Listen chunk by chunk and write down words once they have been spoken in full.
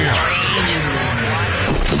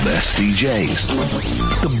best DJs,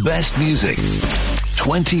 the best music,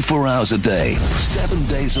 24 hours a day, 7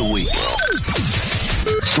 days a week,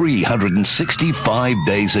 365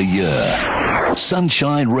 days a year.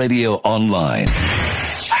 Sunshine Radio Online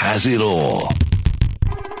has it all.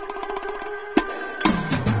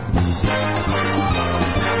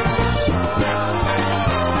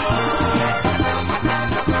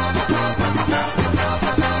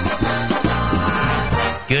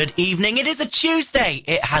 Good evening. It is a Tuesday.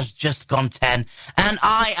 It has just gone 10, and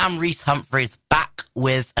I am Reese Humphreys, back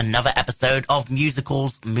with another episode of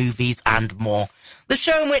Musicals, Movies and More. The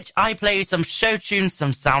show in which I play you some show tunes,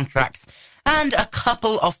 some soundtracks, and a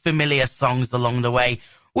couple of familiar songs along the way.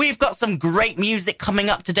 We've got some great music coming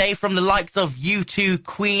up today from the likes of U2,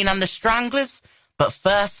 Queen and the Stranglers. But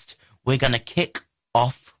first, we're going to kick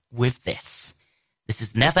off with this. This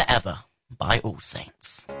is Never Ever by All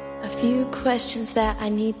Saints. A few questions that I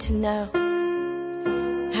need to know.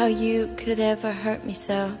 How you could ever hurt me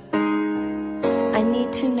so. I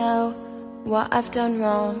need to know what I've done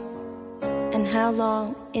wrong and how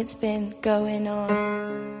long it's been going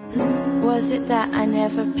on. Was it that I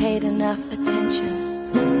never paid enough attention,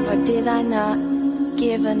 or did I not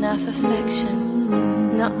give enough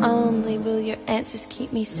affection? Not only will your answers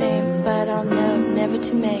keep me sane, but I'll know never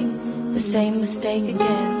to make the same mistake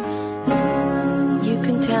again. You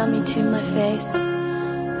can tell me to my face,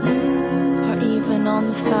 or even on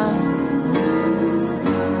the phone.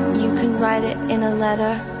 You can write it in a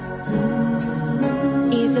letter.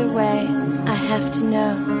 Either way, I have to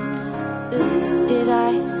know. Did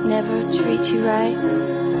I never treat you right?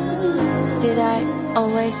 Did I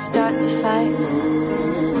always start the fight?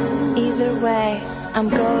 Either way, I'm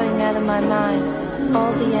going out of my mind.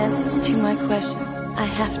 All the answers to my questions I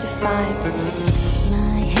have to find.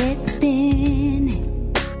 My head's spinning.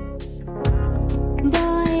 Boy,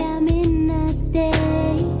 I'm in a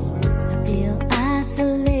daze. I feel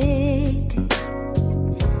isolated.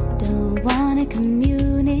 Don't wanna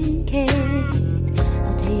communicate.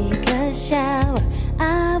 I'll take a shower.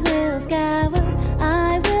 I will scour.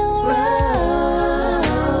 I will run.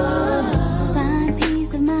 Find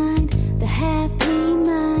peace of mind, the happy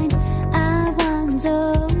mind I once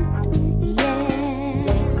owned. Yeah.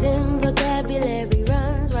 Flexing vocabulary.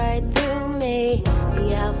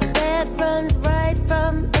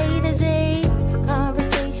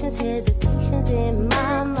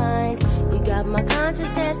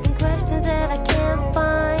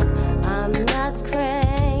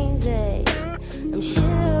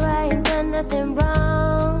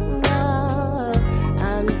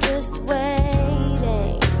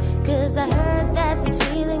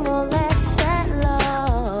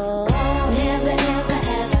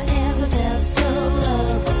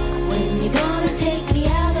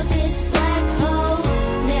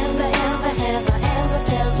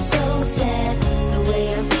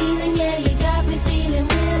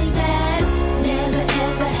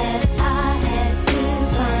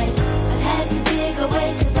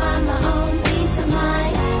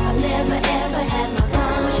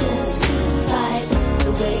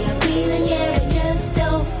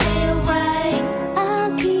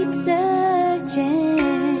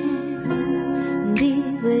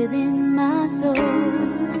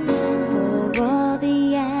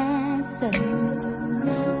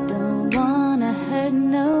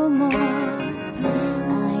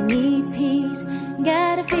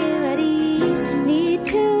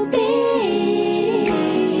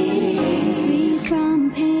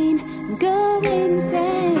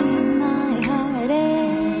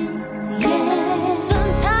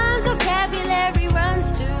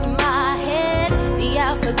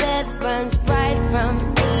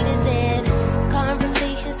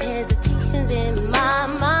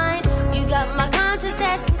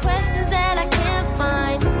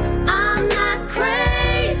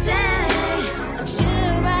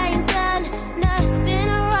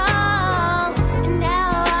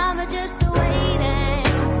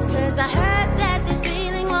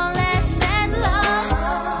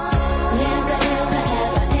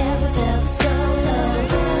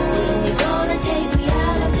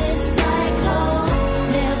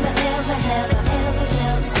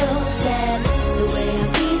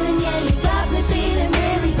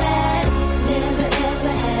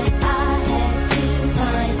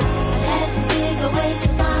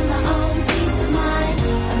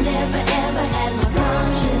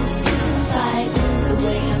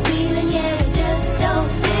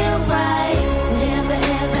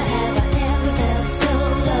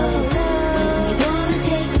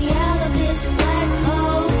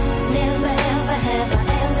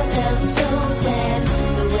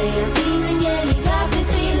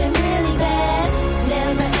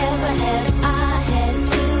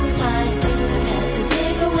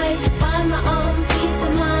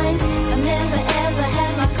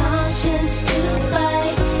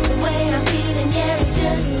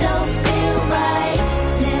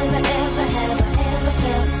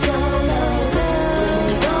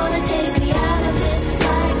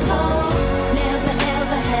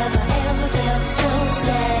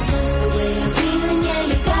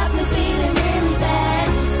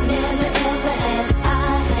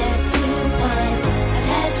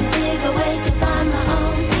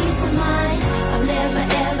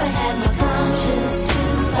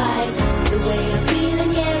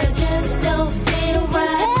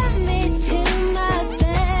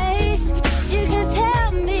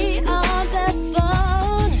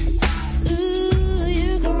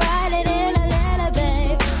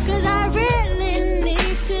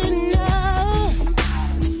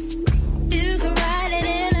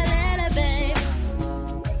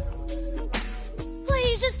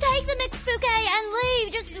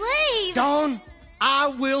 Stone, I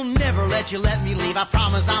will never let you let me leave. I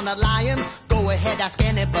promise I'm not lying. Go ahead, ask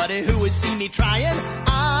anybody who has seen me trying.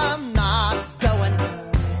 I'm not going.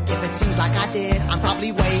 If it seems like I did, I'm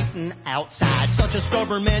probably waiting outside. Such a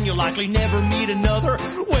stubborn man, you'll likely never meet another.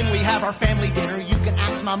 When we have our family dinner, you can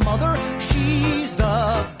ask my mother. She's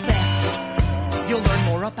the best. You'll learn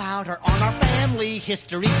more about her on our family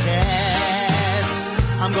history test.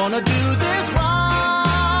 I'm gonna do this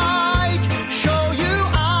right. Show you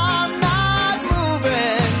I'm not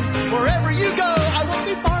moving. Wherever you go, I won't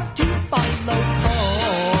be far to follow. Oh,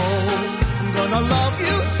 I'm gonna love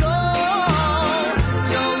you so.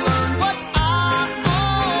 You'll learn what I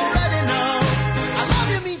already know. I love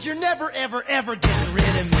you means you're never, ever, ever getting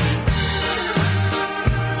rid of me.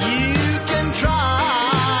 You can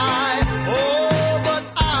try. Oh, but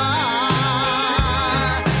I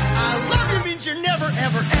love you means you're never,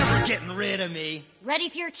 ever, ever getting rid of me. Ready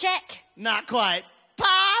for your check? Not quite.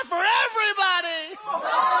 Pie for everybody!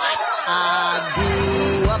 I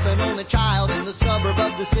grew up an only child in the suburb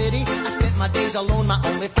of the city. I spent my days alone. My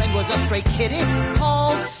only friend was a stray kitty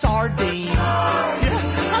called Sardine.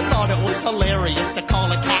 Yeah, I thought it was hilarious to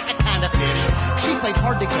call a cat a kind of fish. She played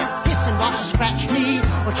hard to get, hiss and watch her scratch me.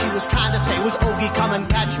 What she was trying to say was, Ogie, come and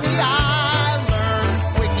catch me. I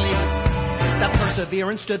learned quickly that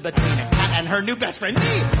perseverance stood between a cat and her new best friend,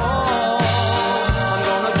 me. Oh, I'm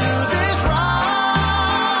gonna do this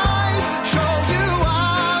right. Show you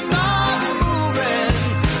I'm not moving.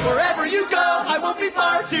 Wherever you go, I won't be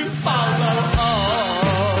far to follow. Oh,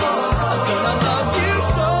 I'm gonna love you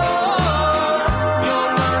so.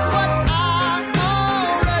 You'll learn what I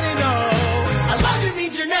already know. I love you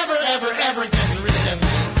means you're never, ever, ever getting rid of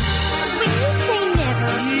me. When you say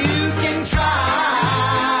never, You can try.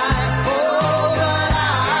 Oh, but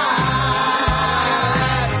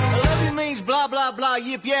I love you means blah, blah, blah,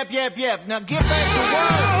 yip, yip, yip, yip. Now get back to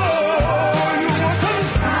work.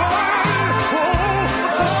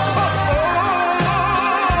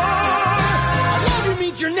 I love you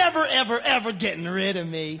means you're never, ever, ever getting rid of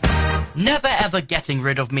me. Never Ever Getting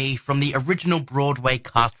Rid of Me from the original Broadway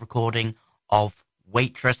cast recording of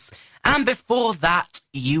Waitress. And before that,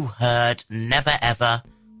 you heard Never Ever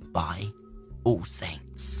by All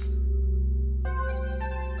Saints.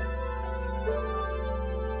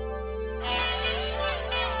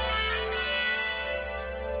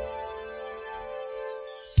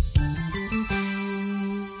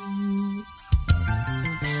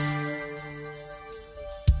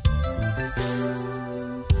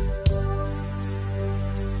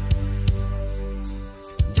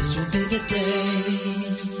 This will be the day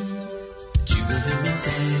that you will hear me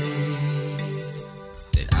say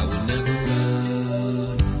that I will never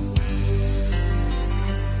run away.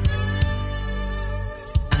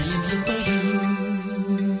 I am here for you.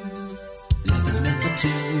 Love is meant for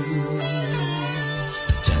two.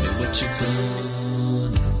 Now tell me what you're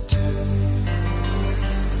gonna do.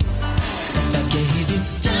 If I gave you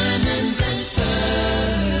diamonds and pearls,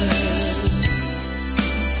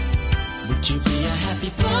 would you be a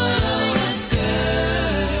happy boy or a girl?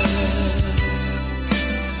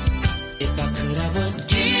 If I could, I would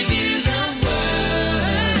give you the world.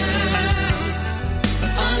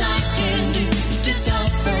 But all I can do is just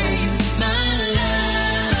offer you my love.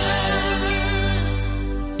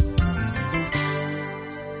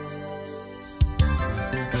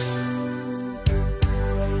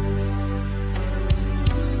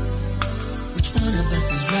 Which one of us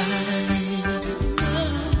is right?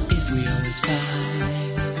 If we always fight,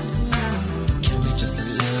 can we just let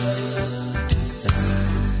love decide?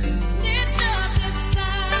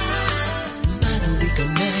 Neither we can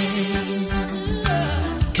make,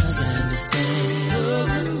 'cause I understand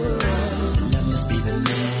love must be the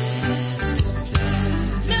master plan.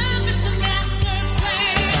 If I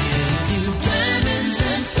gave you diamonds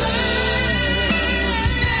and pearls,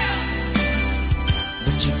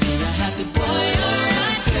 would you be a happy boy or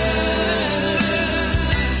a girl?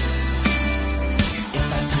 If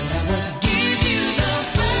I could, I would give you the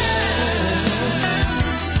world.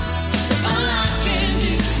 But all I can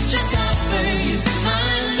do is just offer you my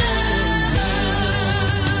love.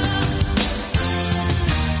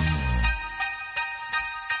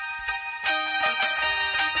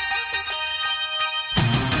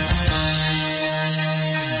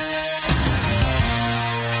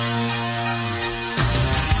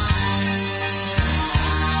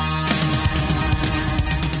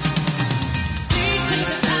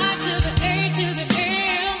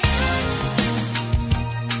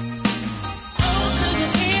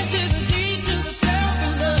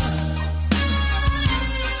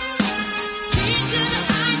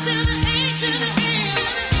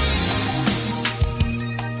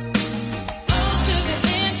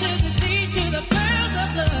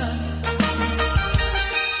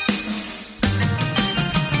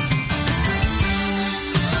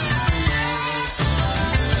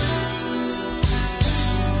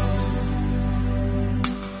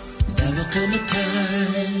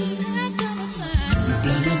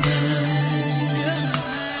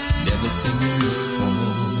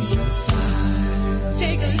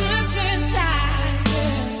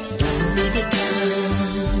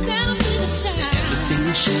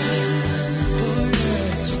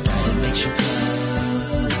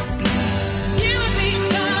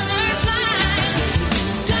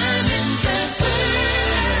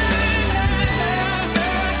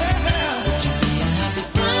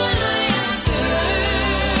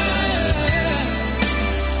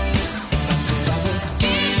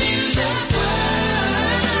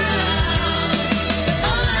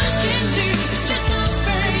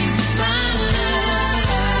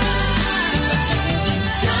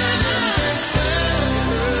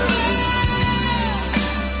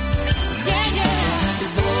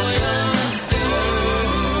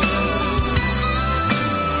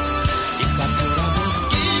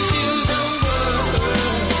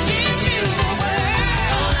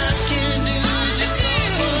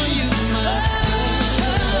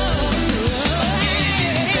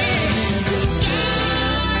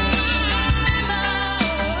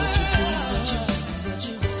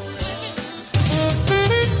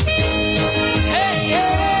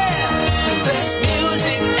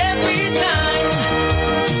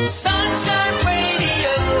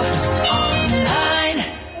 Radio Online.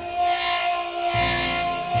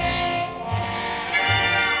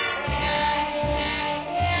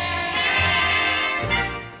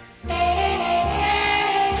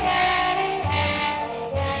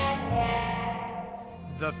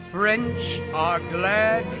 The French are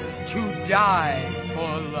glad to die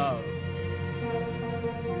for love.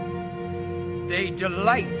 They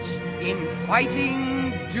delight in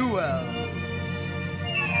fighting duels.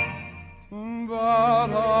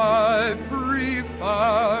 But I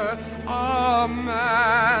prefer a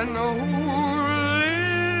man who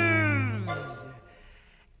lives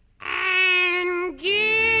and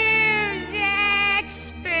gives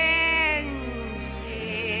expensive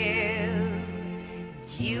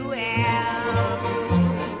duels.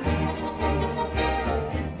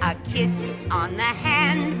 A kiss on the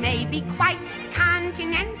hand may be quite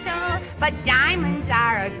continental, but diamonds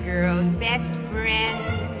are a girl's best friend.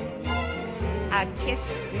 A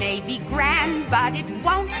kiss may be grand, but it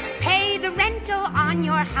won't pay the rental on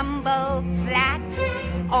your humble flat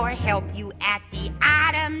or help you at the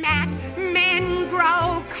automat. Men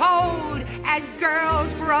grow cold as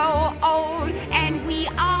girls grow old, and we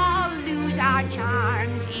all lose our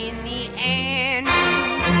charms in the end.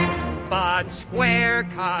 But square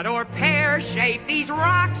cut or pear shape, these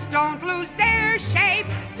rocks don't lose their shape.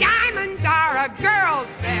 Diamonds are a girl's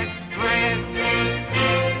best friend.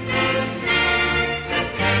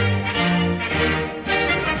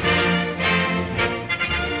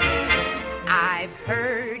 I've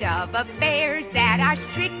heard of affairs that are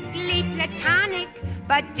strictly platonic,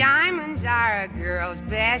 but diamonds are a girl's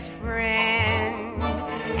best friend.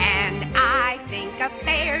 And I think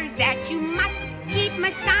affairs that you must keep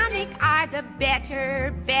Masonic are the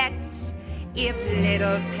better bets. If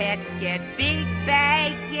little pets get big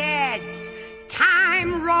baguettes,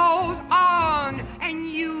 time rolls on and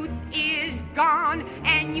youth is gone,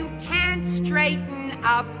 and you can't straighten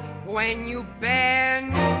up when you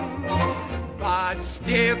bend. But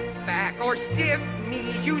stiff back or stiff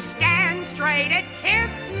knees, you stand straight at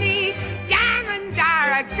Tiffany's. Diamonds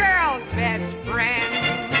are a girl's best friend.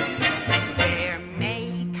 There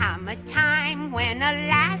may come a time when a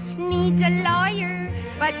lass needs a lawyer,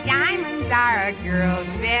 but diamonds are a girl's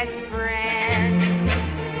best friend.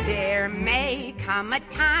 There may come a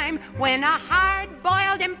time when a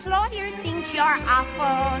hard-boiled employer thinks you're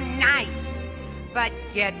awful nice, but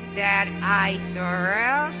get that ice or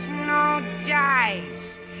else no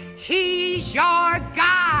dice. He's your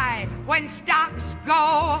guy when stocks go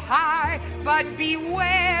high, but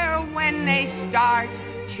beware when they start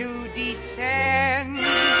to descend.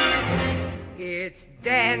 It's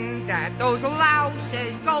then that those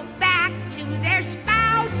louses go back to their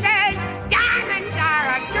spouses. Diamonds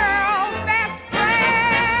are a girl's best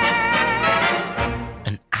friend.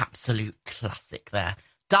 An absolute classic there.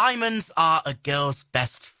 Diamonds are a girl's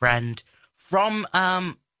best friend from,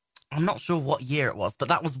 I'm not sure what year it was, but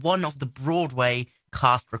that was one of the Broadway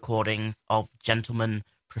cast recordings of Gentlemen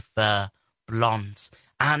Prefer Blondes.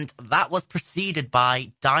 And that was preceded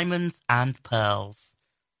by Diamonds and Pearls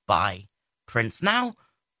by Prince. Now,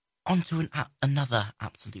 on to another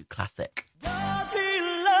absolute classic. Does he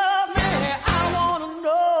love me? I want to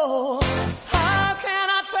know. How can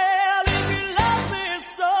I tell if he loves me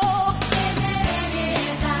so? Is it in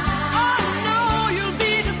his eyes? Oh no, you'll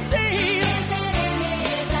be deceived. Is it in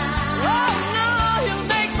his eyes? Oh no, he'll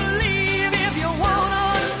make believe. If you want to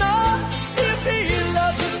know if he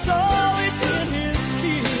loves you so, it's in his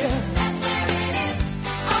kiss. That's where it is.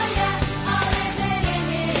 Oh yeah, or is it in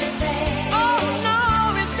his face? Oh no,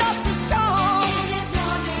 it's just a show. In his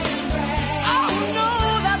morning breath. Oh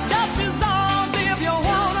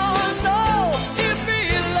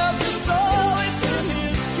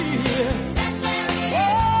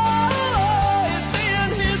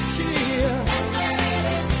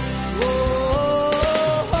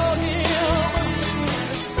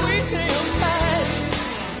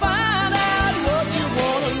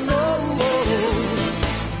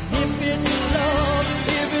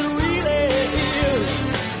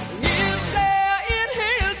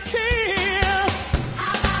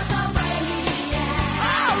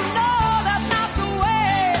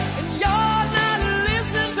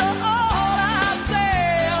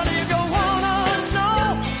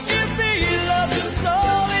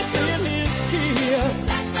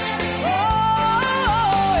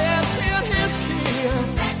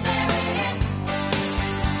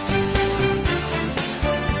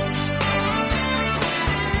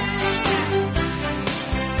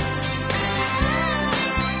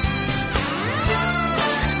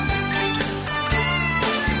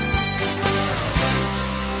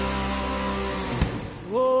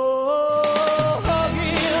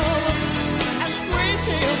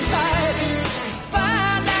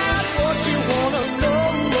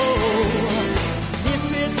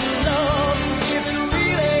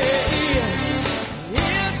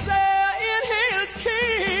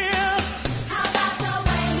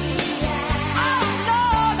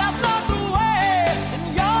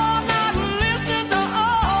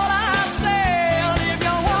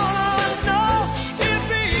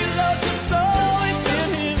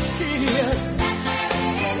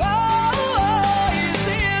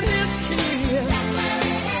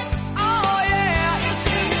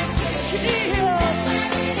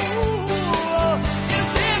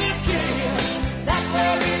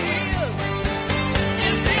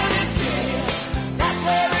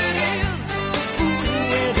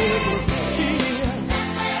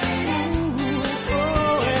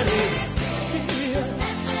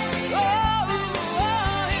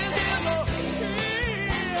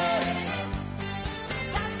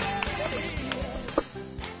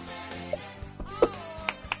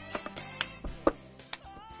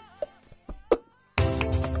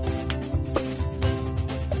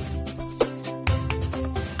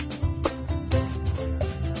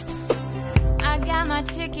got my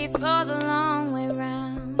ticket for the long way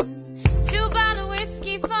round. 2 bottles of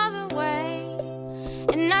whiskey for the way.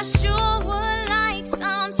 And I sure would like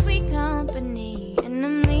some sweet company. And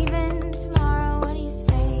I'm leaving tomorrow, what do you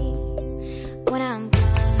say? When I'm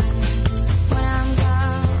gone, when I'm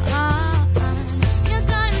gone. You're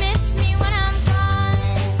gonna miss me when I'm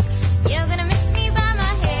gone. You're gonna miss me by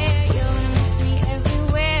my hair. You're gonna miss me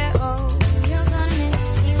everywhere. Oh, you're gonna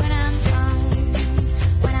miss me when I'm gone.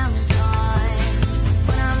 When I'm gone,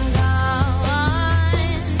 when I'm gone.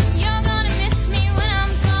 You're gonna miss me when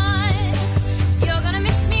I'm gone. You're gonna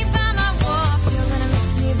miss me by my walk. You're gonna miss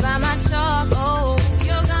me by my talk. Oh,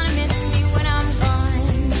 you're gonna miss me when I'm gone.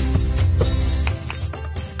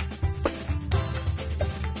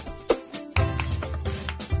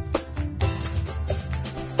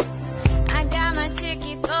 I got my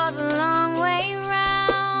ticket for the long way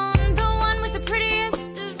round, the one with the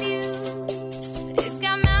prettiest of views. It's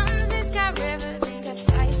got mountains, it's got rivers, it's got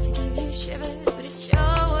sights to give you shivers, but it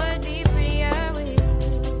sure would be prettier with you.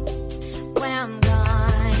 When I'm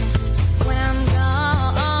gone, when I'm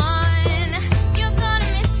gone, you're gonna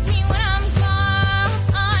miss me when I'm gone.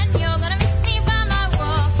 You're gonna miss me by my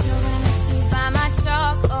walk, you're gonna miss me by my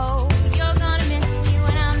talk. Oh, you're gonna miss me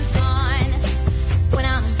when I'm gone. When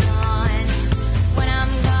I'm gone, when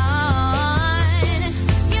I'm gone,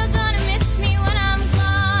 you're gonna miss me when I'm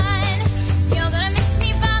gone. You're gonna miss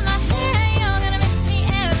me by my hair, you're gonna miss me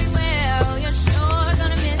everywhere. Oh, you're sure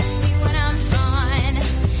gonna miss me when I'm gone.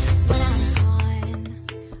 When I'm gone,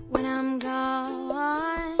 when I'm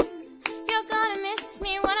gone, you're gonna miss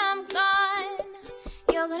me when I'm gone.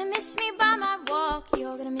 You're gonna miss me by my walk,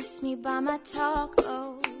 you're gonna miss me by my talk.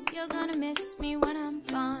 Oh, you're gonna miss me when I'm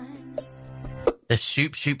gone. The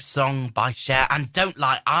Shoop Shoop song by Cher. And don't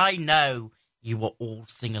lie, I know you were all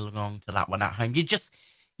singing along to that one at home.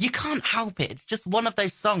 You can't help it. It's just one of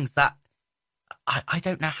those songs that I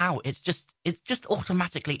don't know how. It's just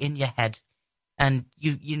automatically in your head. And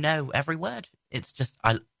you know every word. It's just,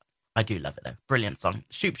 I do love it though. Brilliant song.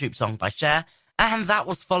 Shoop Shoop song by Cher. And that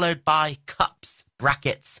was followed by Cups,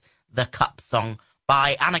 brackets, the Cup song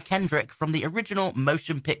by Anna Kendrick from the original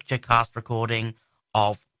motion picture cast recording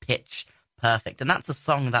of Pitch Perfect. And that's a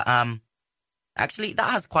song that, actually, that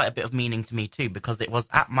has quite a bit of meaning to me too, because it was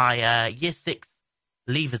at my year 6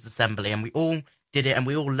 Leavers Assembly, and we all did it, and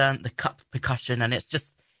we all learnt the cup percussion, and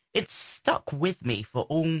it's stuck with me for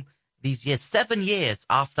all these years. 7 years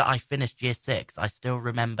after I finished year 6, I still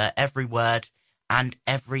remember every word and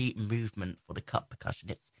every movement for the cup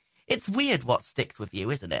percussion. It's weird what sticks with you,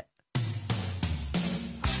 isn't it?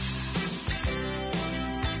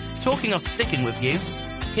 Talking of sticking with you,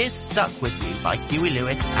 here's Stuck With You by Huey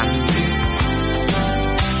Lewis and the News.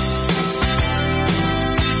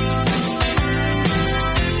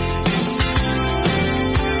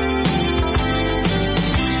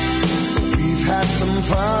 We've had some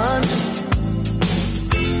fun.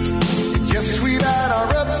 Yes, we've had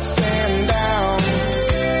our ups and downs.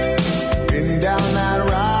 Been down that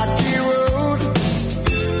rocky road,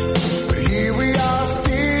 but here we are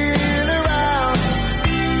still around.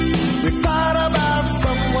 We thought about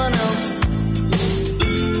someone else,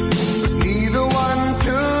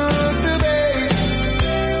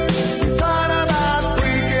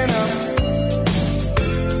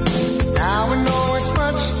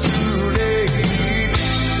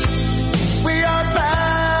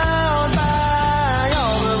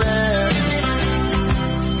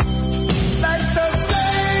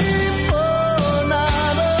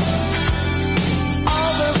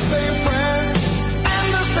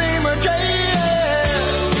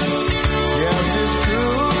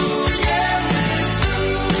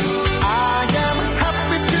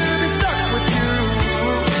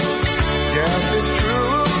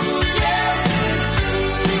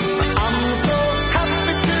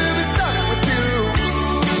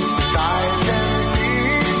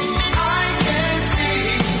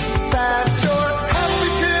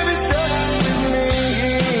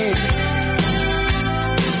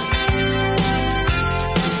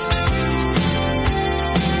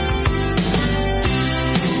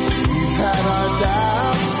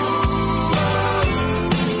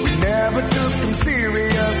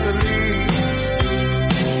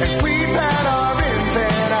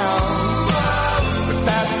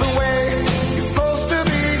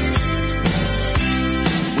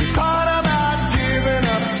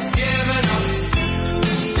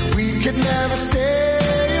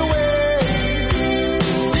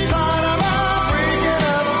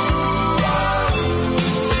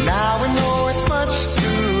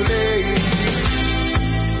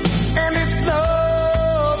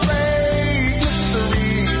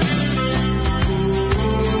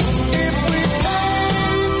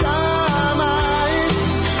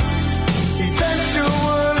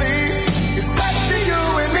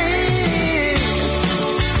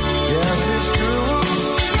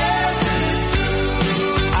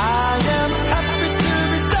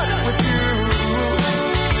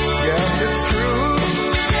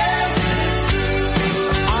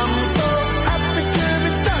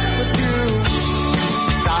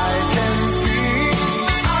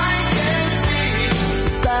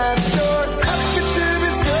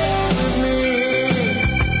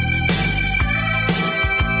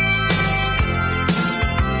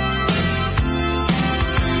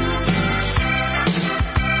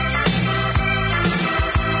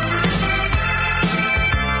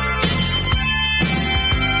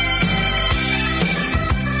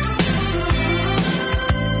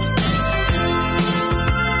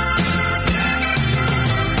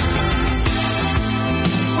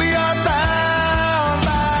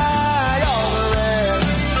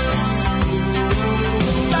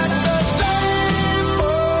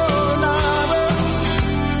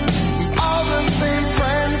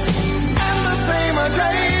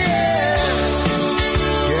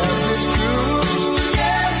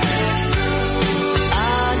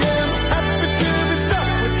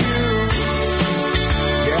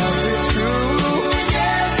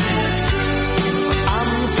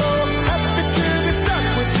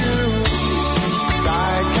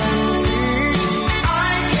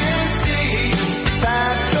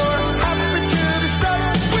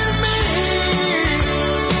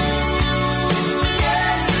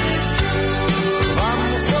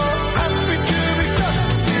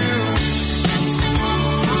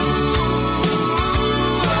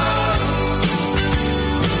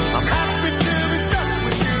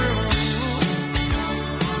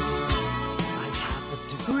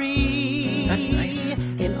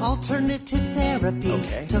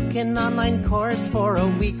 took an online course for a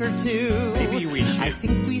week or two. Maybe we should. I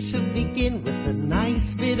think we should begin with a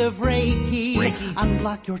nice bit of Reiki.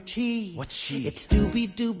 Unblock your chi. What's chi? It's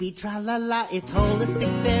doobie-doobie, tra-la-la, it's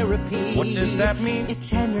holistic therapy. What does that mean?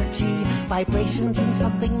 It's energy, vibrations and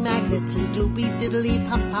something magnets and doobie-diddly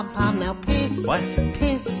pom-pom-pom. Now piss. What?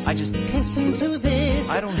 Piss. I just... Piss into this.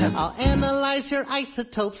 I don't have... I'll analyze your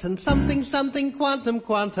isotopes and something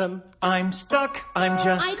quantum. I'm stuck, I'm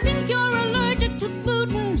just... I think you're allergic to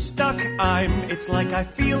gluten. Stuck, it's like I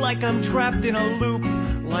feel like I'm trapped in a loop.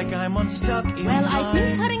 Like I'm unstuck in Well, time. I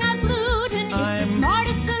think cutting out gluten is the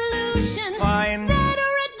smartest solution. Fine. That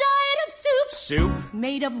or a diet of soup. Soup?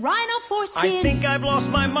 Made of rhino foreskin. I think I've lost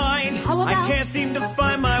my mind. How about I can't seem to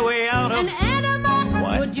find my way out of... an enema?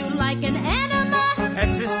 What? Would you like an enema?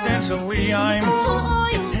 Existentially,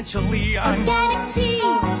 Essentially, I'm... Organic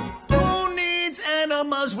teas. Who needs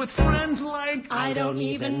enemas with friends like... I don't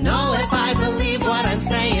even know if I believe what I'm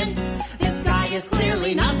saying. This guy is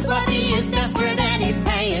clearly nuts, but he is desperate and he's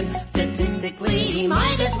paying. Statistically, he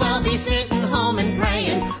might as well be sitting home and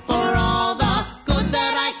praying. For all the good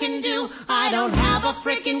that I can do, I don't have a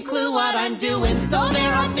freaking clue what I'm doing. Though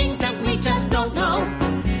there are things that we just don't know.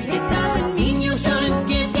 It doesn't mean you shouldn't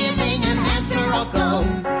giving an answer a go.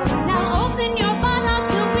 Now open your bottle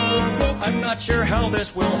to read it. I'm not sure how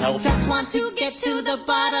this will help. Just want to get to the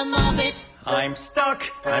bottom of it. I'm stuck.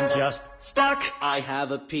 I'm just stuck. I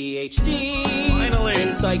have a PhD Finally.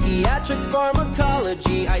 in psychiatric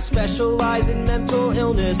pharmacology. I specialize in mental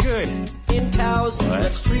illness. Good. In cows,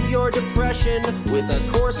 let's treat your depression with a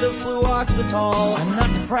course of fluoxetol. I'm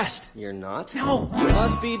not depressed. You're not? No. You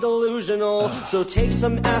must be delusional. So take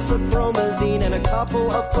some acipromazine and a couple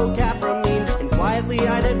of cocapramine. And quietly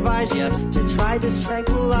I'd advise you to try this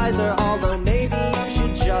tranquilizer. Although maybe you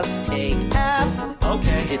should just take half.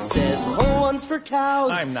 Okay. It says whole ones for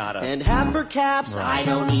cows. I'm not a... And half for calves. I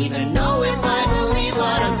don't even know if I believe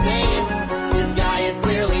what I'm saying. This guy is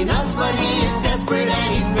clearly nuts, but he is desperate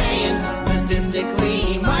and he's paying. Statistically,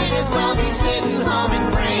 he might as well be sitting home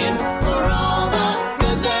and praying. For all the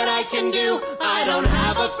good that I can do, I don't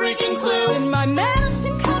have a freaking clue. In my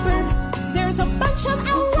medicine cupboard, there's a bunch of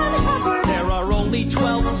L1 Hubbard. There are only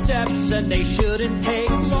 12 steps and they shouldn't take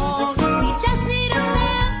long. We just need a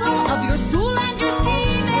sample of your stool and your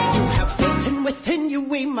semen. You have Satan within you,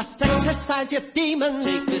 we must exercise your demons.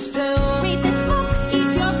 Take this pill. Read this book,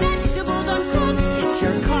 eat your vegetables uncooked. It's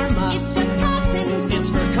your karma. It's just toxins. It's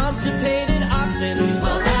for constipated oxens.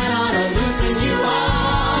 Well, that ought to loosen you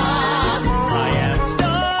up. I am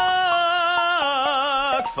stuck.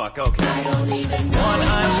 Fuck, okay. I don't even know. One,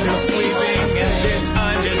 I'm still sleeping, and this,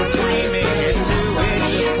 I'm just dreaming. And two,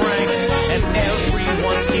 it's a prank, and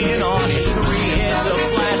everyone's in on it. Three, it's a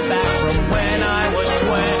flashback from when I was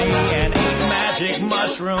 20 and ate magic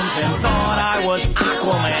mushrooms and thought I was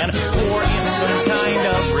Aquaman. Four, it's some kind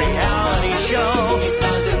of reality show.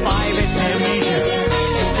 Five, it's amnesia.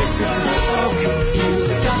 Six, it's a stroke. You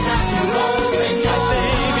just have to open your I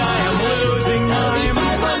think I am losing my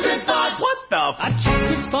 500 thoughts. What the f... A check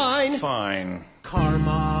is fine. Fine.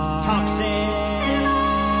 Karma. Toxin.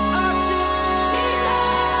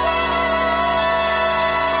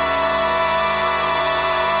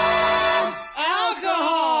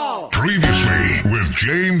 Alcohol. Previously with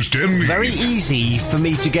James Denby. Very easy for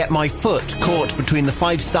me to get my foot caught between the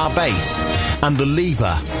 5-star base and the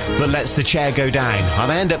lever that lets the chair go down.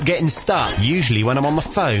 I end up getting stuck, usually when I'm on the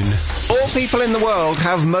phone. All people in the world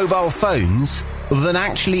have mobile phones that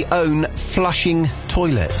actually own flushing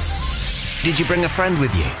toilets. Did you bring a friend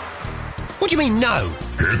with you? What do you mean, no?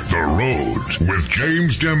 Hit the road with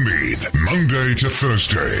James Denby. Monday to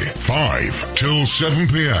Thursday, 5 till 7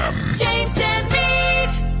 p.m. James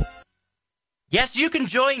Denmead! Yes, you can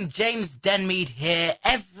join James Denmead here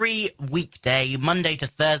every weekday, Monday to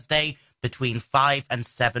Thursday, between 5 and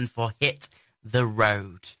 7 for Hit the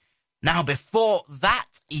Road. Now, before that,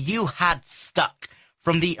 you had Stuck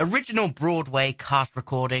from the original Broadway cast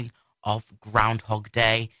recording of Groundhog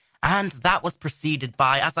Day. And that was preceded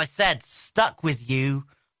by, as I said, Stuck With You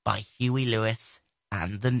by Huey Lewis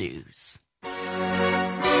and the News. How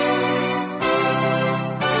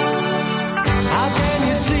can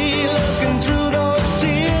you see looking through those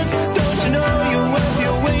tears? Don't you know you're worth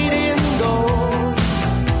your weight in gold?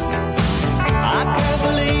 I can't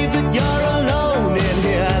believe that you're alone in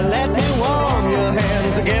here. Let me warm your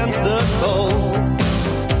hands against the cold.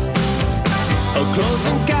 A close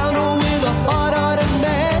encounter with a hard-hearted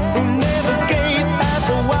man who never gave half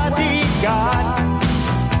of what he got.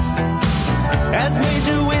 Has made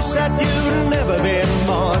you wish that you'd never been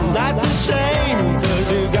born. That's a shame,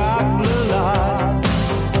 'cause you got the lot.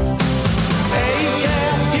 Hey,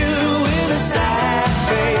 yeah, you with a sad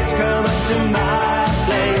face. face, come up to my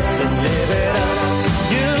place and live it up.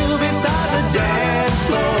 You beside the dance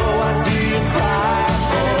floor, what do you cry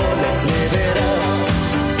for? Let's live it up.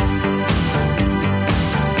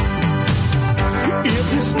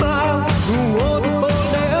 If you smile, the walls will fall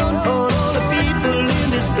down on all the people in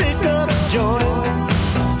this pickup joint.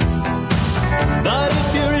 But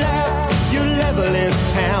if you laugh, you level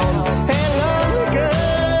this town. Hello,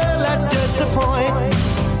 girl, that's just the point.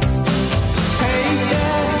 Hey,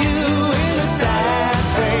 yeah, you in the sad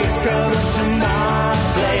face, come up to my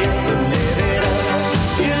place and live it up.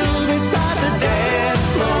 You beside the dance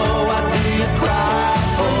floor, what do you cry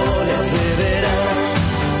for? Let's live it up.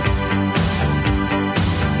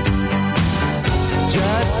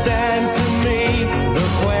 Just answer me the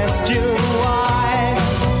question why.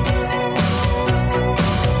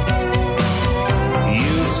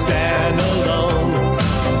 You stand alone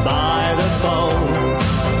by the phone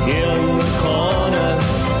in the corner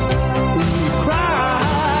and cry.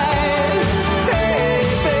 Hey,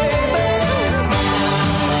 baby.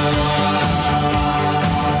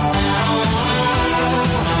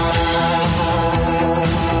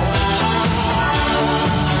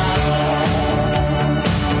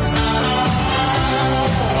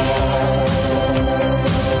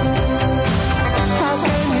 How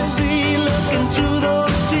can you see looking through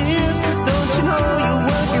those tears? Don't you know you're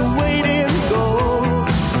worth your weight in gold?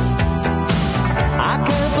 I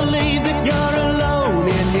can't believe that you're alone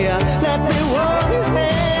in here. Let me warm your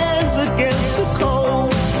hands against the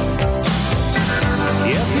cold.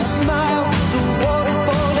 If you smile, the walls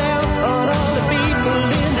fall down on all the people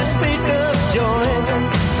in this pickup joint.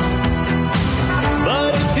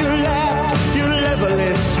 But if you laughed, you level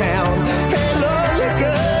this town. Hey, lonely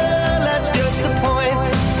girl, that's just the point.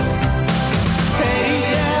 Hey,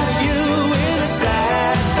 yeah, you with a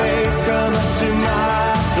sad face, come up to my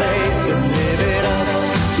place and live it up.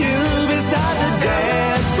 You beside the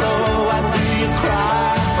dance floor, what do you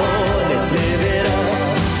cry for? Let's live it up.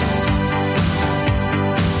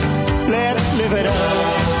 Let's live it up.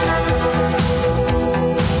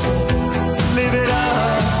 Live it up.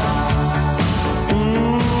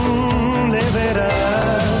 Live it up.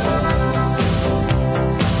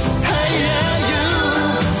 Hey, yeah, you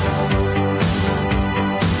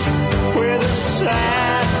with a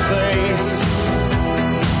sad face,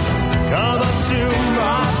 come up to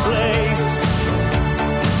my place.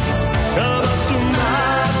 Come up to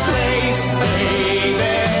my place,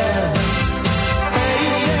 baby. Hey,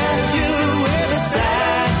 yeah, you with a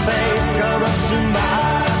sad face, come up to my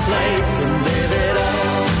place and live it up.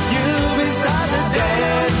 You beside the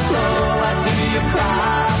dance floor, what do you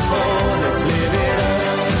cry for? Let's live it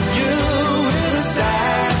up. You with a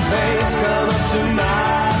sad face, come up to my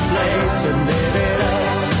place and live it up.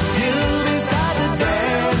 You beside the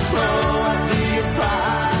dance floor, what do you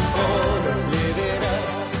cry for? Let's live it up.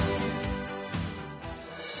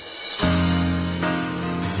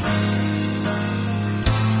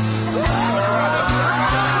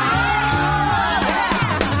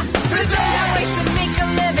 Today I wait to make a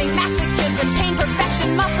living. Masochism, pain, perfection,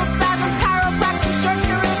 muscle spasms, chiropractic,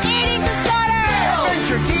 structurist, eating disorder.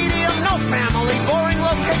 Adventure, tedium, no family, boring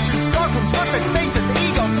locations, storefronts, perfect faces,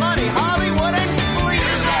 egos, money, Hollywood, and sleep.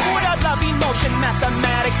 Would I love emotion,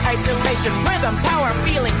 mathematics, isolation, rhythm, power,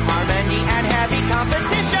 feeling, harmony, and heavy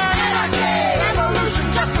competition? Revolution,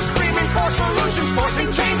 justice, screaming for solutions, forcing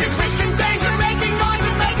changes, risking danger, making noise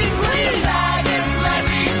and making greed. Dragons,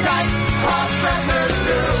 lesbies, dice, cross-dressers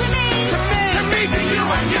too. To me, to you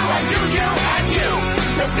and you and you, you and you.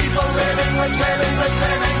 To people living with,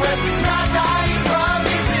 not dying from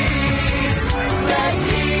disease. Let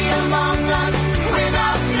he among us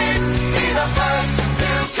without sin be the first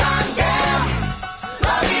to condemn.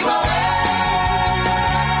 La vie bohème,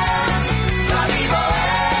 la vie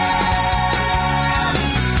bohème,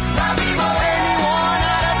 la vie bohème. Anyone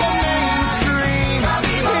out of the mainstream? La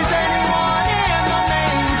vie bohème. Is anyone in the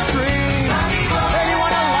mainstream? La vie bohème.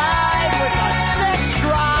 Anyone alive with a sex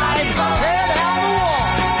drive? Tear down the wall.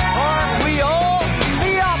 Aren't we all?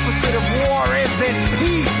 The opposite of war isn't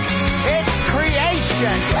peace, it's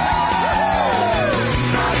creation.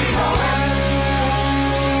 La vie bohème.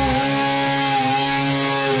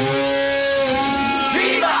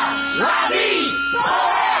 Viva la vie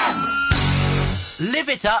bohème. Live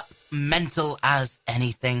It Up, Mental as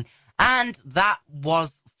Anything, and that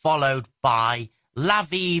was followed by La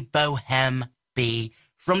Vie Bohème B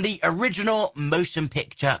from the original motion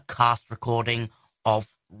picture cast recording of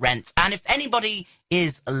Rent. And if anybody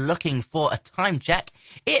is looking for a time check,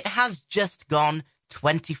 it has just gone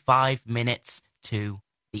 25 minutes to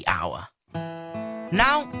the hour.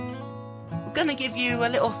 Now, we're going to give you a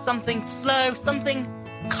little something slow, something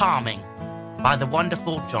Calming by the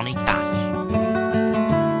wonderful Johnny Cash.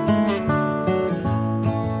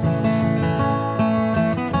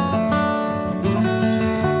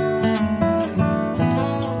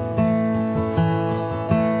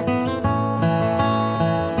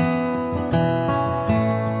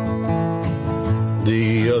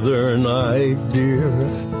 The other night, dear,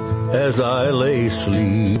 as I lay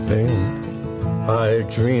sleeping, I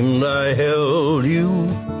dreamed I held you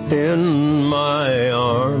in my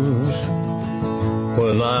arms.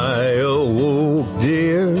 When I awoke,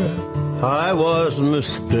 dear, I was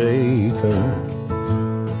mistaken.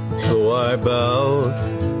 So I bowed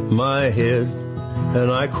my head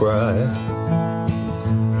and I cried.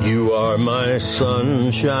 You are my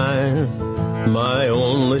sunshine, my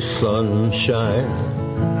only sunshine.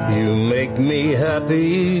 You make me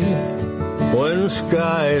happy when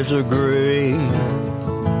skies are gray.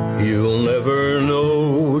 You'll never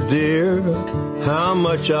know, dear, how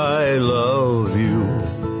much I love you.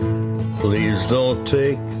 Please don't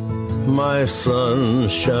take my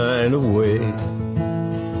sunshine away.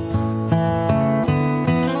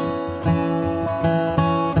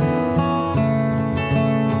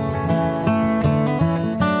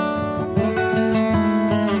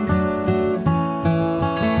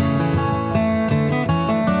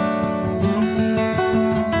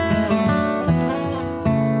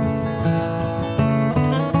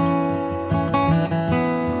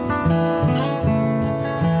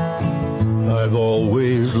 I've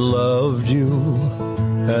always loved you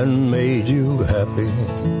and made you happy,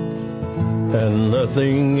 and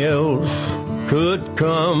nothing else could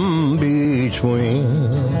come between.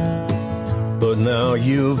 But now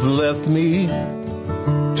you've left me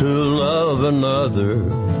to love another.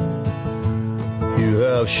 You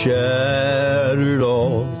have shattered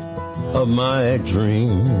all of my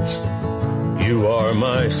dreams. You are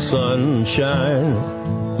my sunshine,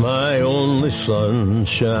 my only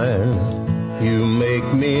sunshine. You make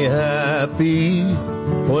me happy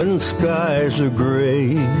when skies are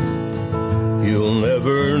gray. You'll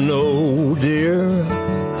never know, dear,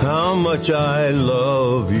 how much I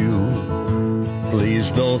love you.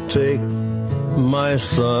 Please don't take my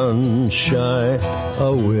sunshine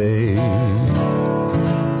away.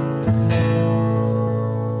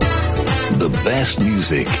 The best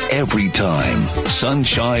music every time.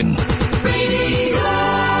 Sunshine Radio.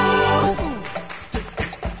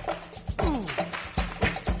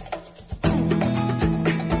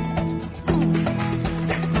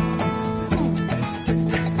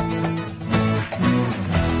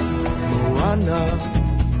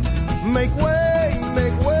 Make way,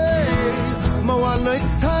 make way. Moana,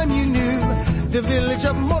 it's time you knew. The village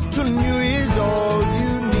of Motunui is all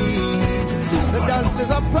you need. The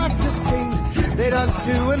dancers are practicing. They dance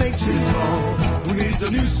to an ancient song. Who needs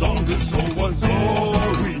a new song? This old one's all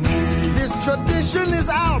we need. This tradition is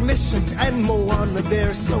our mission. And Moana,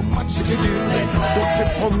 there's so much to do. Don't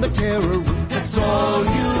trip on the terror route. That's all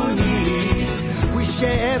you need. We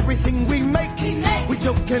share everything we make. We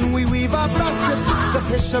joke and we weave our baskets. The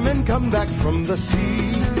fishermen come back from the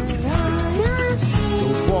sea.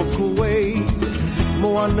 Don't walk away.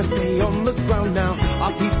 Moana, stay on the ground now.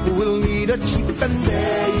 Our people will need a chief, and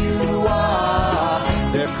there you are.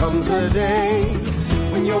 There comes a day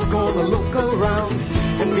when you're gonna look around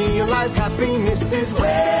and realize happiness is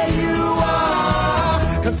where you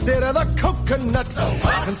are. Consider the coconut,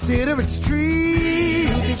 consider its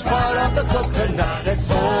trees, each part of the coconut, that's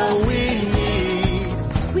all we need.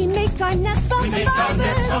 We make our nets from the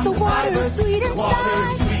fibers, the water's sweet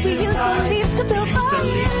inside. We use the leaves to build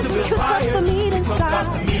fires, cook up the meat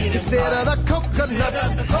inside. Consider the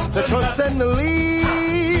coconuts, the trunks and the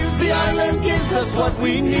leaves, the island gives us what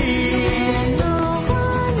we need.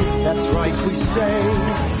 That's right, we stay,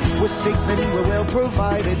 we're safe and we're well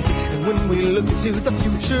provided. And when we look to the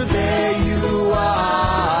future, there you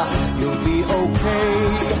are. You'll be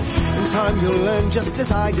okay. In time you'll learn just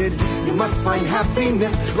as I did. You must find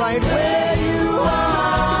happiness right where you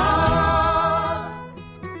are.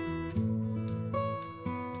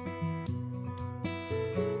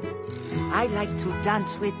 I like to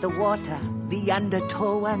dance with the water, the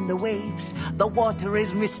undertow and the waves. The water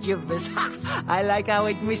is mischievous, ha! I like how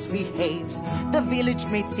it misbehaves. The village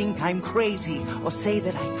may think I'm crazy or say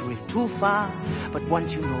that I drift too far, but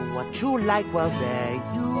once you know what you like, well, there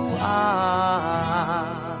you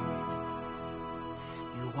are.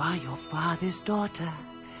 You are your father's daughter.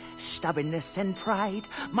 Stubbornness and pride,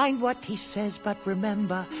 mind what he says, but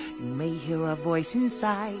remember, you may hear a voice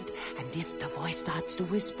inside, and if the voice starts to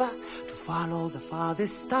whisper, to follow the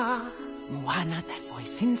farthest star, Moana, that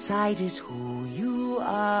voice inside is who you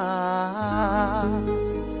are.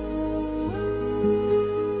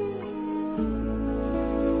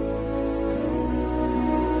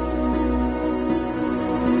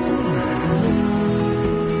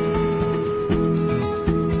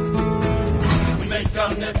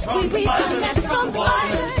 we've done that from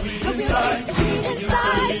fires. The village believes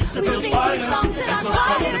inside. We sing these songs in our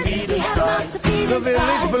choirs. We have lots of feet The inside.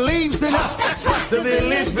 village believes in us. That's right. The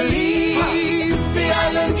village believes. The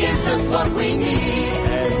island gives us what we need.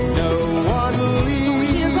 And no one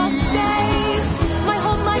leaves. Here I'll stay. My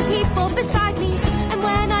home, my people beside me. And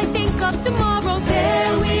when I think of tomorrow,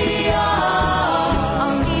 there we are.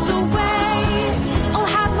 I'll lead the way. I'll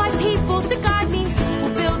have my people to guide me.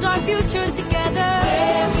 We'll build our future together.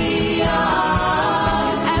 There we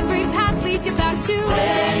are. Every path leads you back to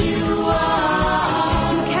where you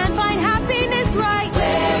are. You can't find happiness right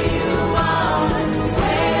where you are.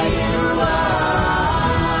 Where you are.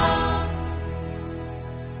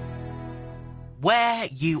 Where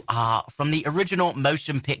You Are, from the original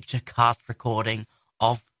motion picture cast recording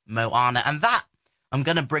of Moana. And that, I'm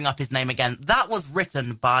going to bring up his name again, that was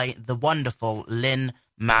written by the wonderful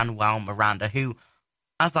Lin-Manuel Miranda, who,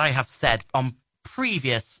 as I have said on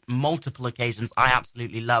previous multiple occasions, I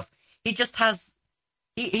absolutely love. He just has,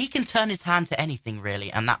 he can turn his hand to anything,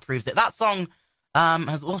 really, and that proves it. That song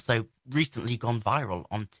has also recently gone viral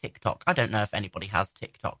on TikTok. I don't know if anybody has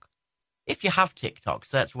TikTok. If you have TikTok,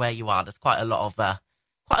 search Where You Are. There's quite a lot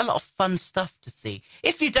of fun stuff to see.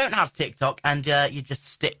 If you don't have TikTok and you just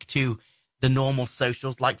stick to the normal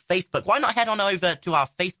socials like Facebook, why not head on over to our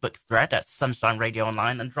Facebook thread at Sunshine Radio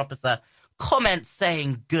Online and drop us a comment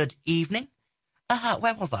saying good evening.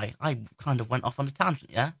 Where was I? I kind of went off on a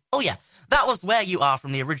tangent, yeah? Oh, yeah. That was Where You Are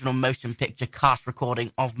from the original motion picture cast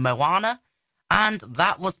recording of Moana. And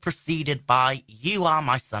that was preceded by You Are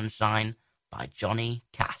My Sunshine by Johnny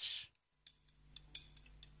Cash.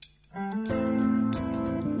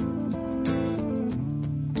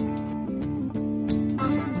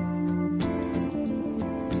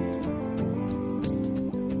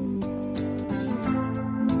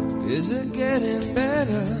 Is it getting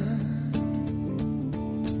better?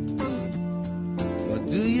 Or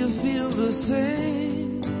do you feel the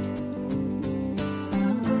same?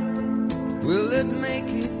 Will it make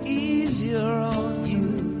it easier on you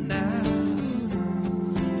now?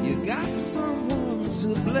 You got someone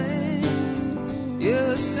to blame.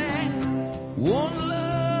 You said one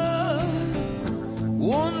love,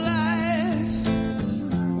 one life.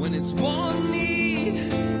 When it's one need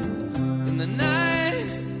in the night,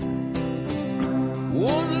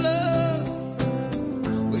 one love,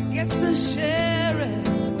 we get to share it.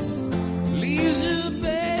 Leaves you,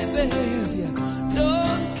 baby, if you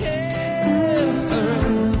don't care for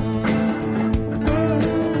it.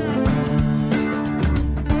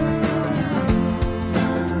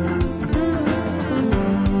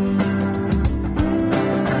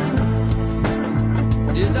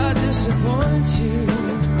 Did I disappoint you?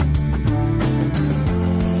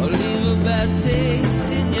 Or leave a bad taste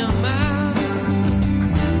in your mouth?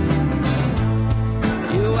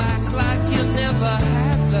 Never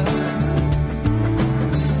had love.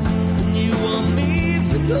 You want me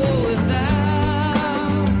to go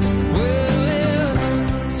without? Well, it's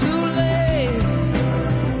too late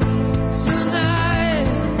tonight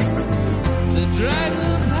to drag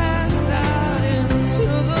the past out into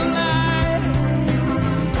the light.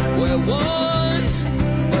 We're one,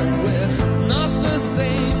 but we're not the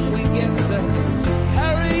same. We get to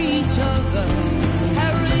carry each other,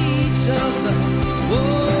 carry each other.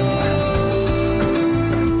 Whoa.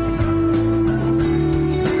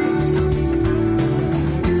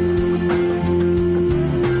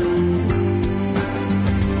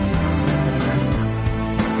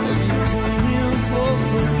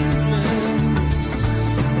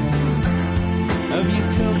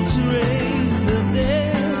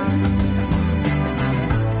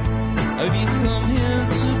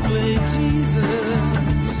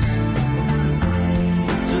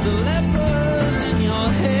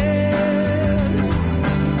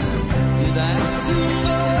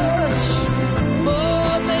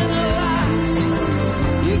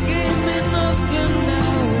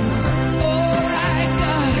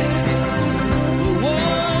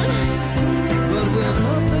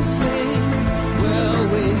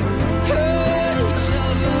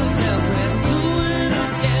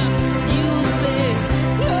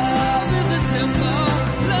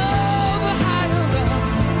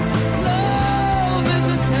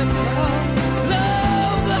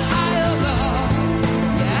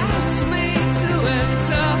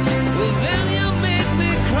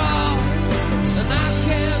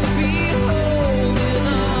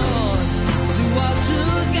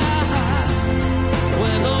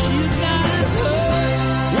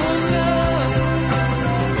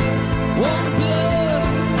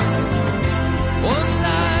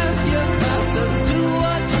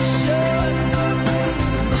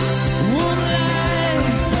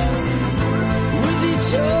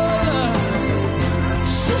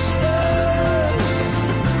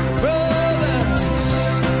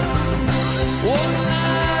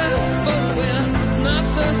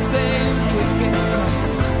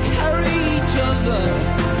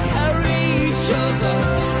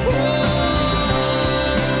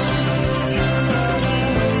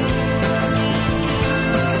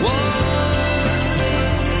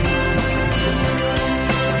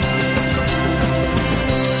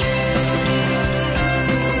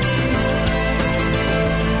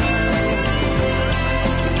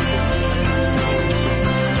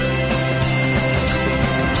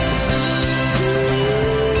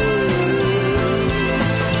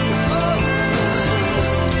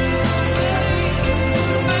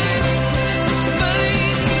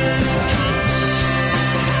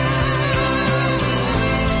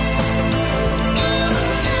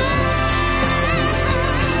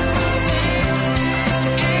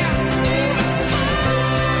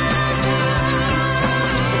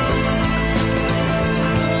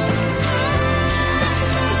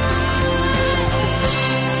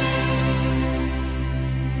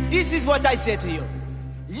 I say to you?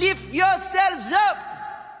 Lift yourselves up.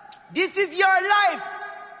 This is your life.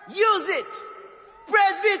 Use it.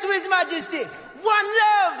 Praise be to His Majesty. One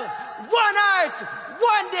love, one heart,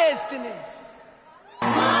 one destiny.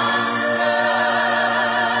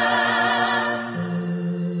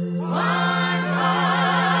 One heart.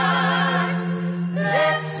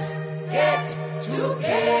 Let's get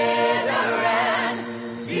together and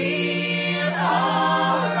feel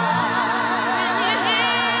alright. When you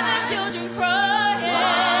hear the children crying,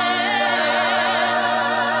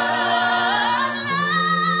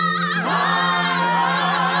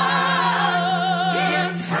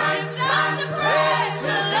 give thanks and praise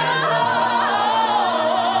to the Lord,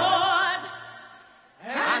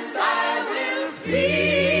 and I will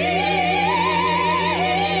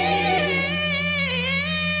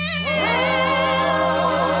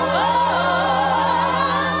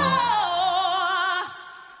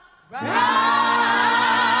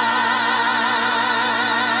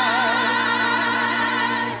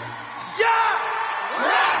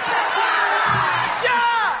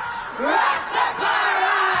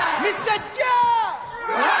Mr. Jah!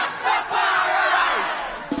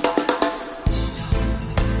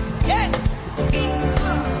 Yes!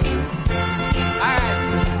 Alright.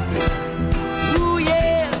 Ooh,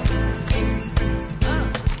 yeah.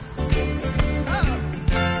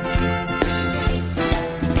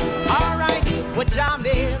 Alright, we're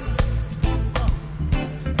jamming.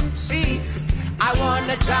 See, I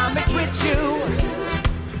wanna jam it with you.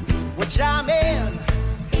 We're jamming.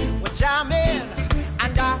 We're jamming.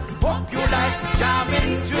 And I hope you like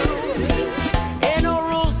jamming too. Ain't no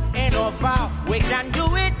rules, ain't no vow. We can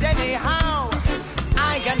do it anyhow.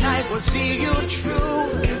 I and I will see you through.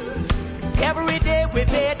 Every day we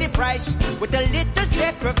pay the price with a little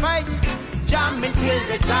sacrifice. Jamming till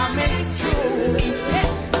the jamming's through.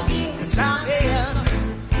 Yes, jamming.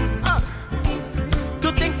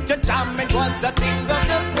 To think the jamming was a thing of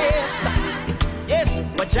the past. Yes,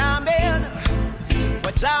 we're jamming.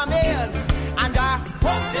 We're jamming. And I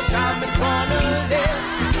hope this time it's gonna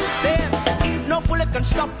live. No bullet can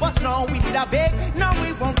stop us, no, we need a big, no,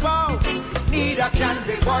 we won't bow. Neither can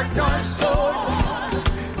be word nor soul.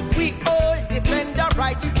 We all defend our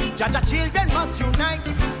right. Judge our children must unite.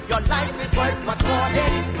 Your life is worth much more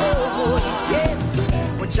than gold. Yes,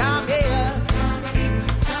 we're jamming.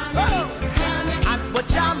 Oh. And we're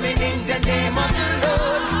jamming in the name of the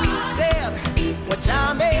Lord. Say, we're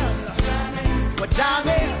jamming. We're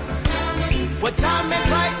jamming. We're jamming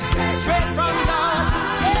right straight from God.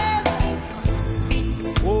 Yes.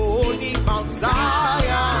 Holy Mount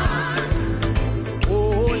Zion.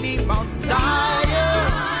 Holy Mount Zion.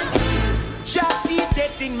 Just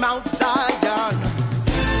seated in Mount Zion.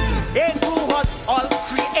 And who was all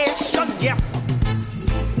creation? Yeah.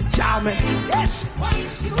 Jamming. Yes.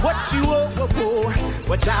 What you overboard.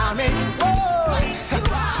 We're jamming. Oh.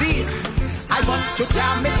 See, I want to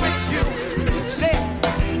jam it with you. Say,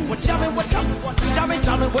 we're jamming, we're jamming, we're jamming,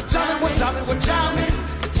 jamming, we're jamming, we're jamming, we're jamming.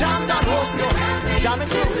 Jam that hope you jamming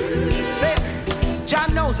through. Say, Jah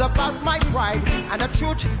knows about my pride and the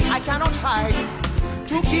truth I cannot hide.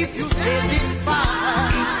 To keep you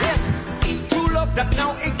satisfied. Yes, true love that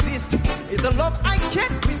now exists is the love I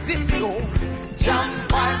can't resist. No, jam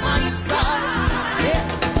by my side. Yes,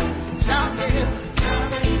 jamming,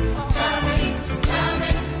 jamming, jamming,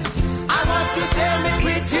 jamming. I want to jam it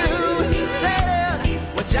with you.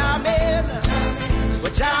 We're jamming,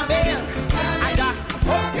 we're jamming, and I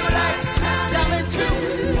hope you like jamming too.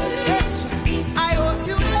 Yes, I hope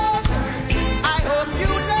you love, I hope you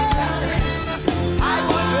love. I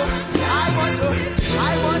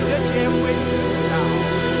want to jam with you now.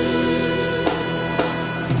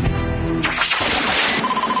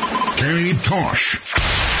 Kenny Tosh.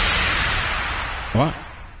 What?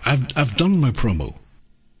 I've done my promo.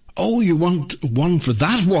 Oh, you want one for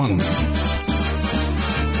that one?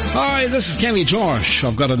 Hi, this is Kenny Tosh.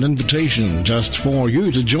 I've got an invitation just for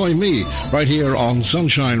you to join me right here on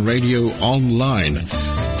Sunshine Radio Online.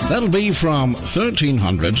 That'll be from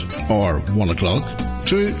 1300 or 1 o'clock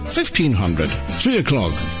to 1500, 3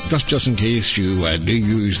 o'clock. That's just in case you do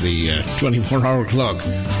use the 24-hour clock.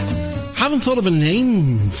 Haven't thought of a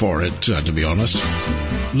name for it, to be honest.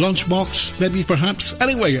 Lunchbox, maybe, perhaps.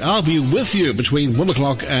 Anyway, I'll be with you between 1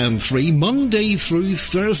 o'clock and 3, Monday through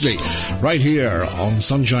Thursday, right here on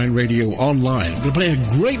Sunshine Radio Online. We'll play a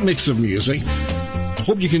great mix of music.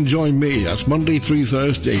 Hope you can join me. That's Monday through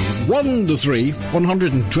Thursday, 1 to 3,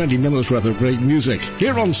 120 minutes worth of great music,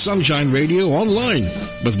 here on Sunshine Radio Online,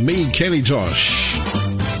 with me, Kenny Tosh.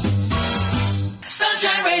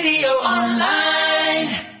 Sunshine Radio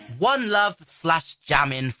Online. One Love /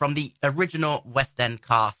 Jammin' from the original West End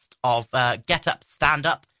cast of Get Up, Stand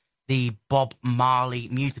Up, the Bob Marley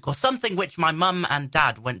musical, something which my mum and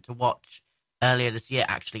dad went to watch earlier this year,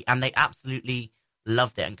 actually, and they absolutely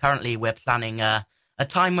loved it. And currently we're planning a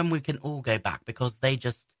time when we can all go back, because they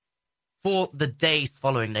just, for the days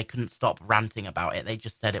following, they couldn't stop ranting about it. They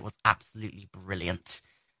just said it was absolutely brilliant.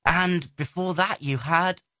 And before that, you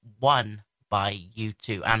had One by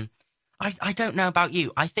U2. And I don't know about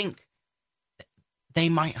you. I think they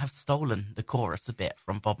might have stolen the chorus a bit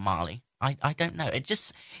from Bob Marley. I don't know. It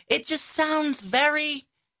just sounds very,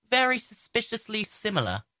 very suspiciously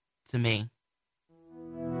similar to me.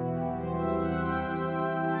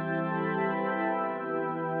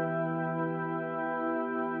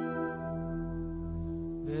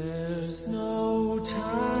 There's no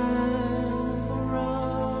time for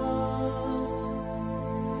us.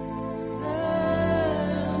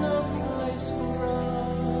 There's no place for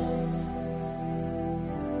us.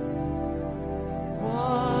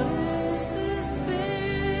 What is this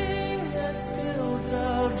thing that builds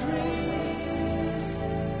our dreams,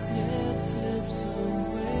 yet slips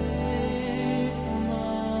away from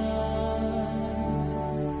us?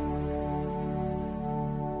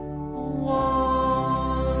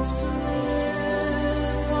 Wants to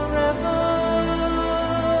live forever.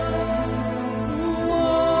 Who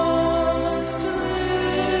wants to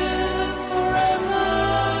live forever?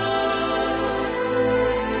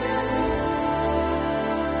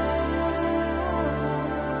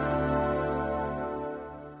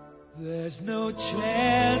 There's no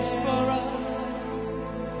chance for us.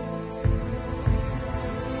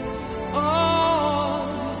 It's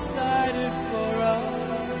all decided for us.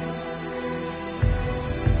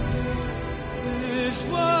 This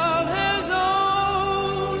world has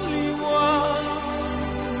only one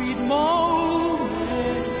sweet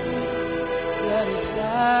moment set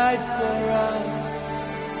aside for us.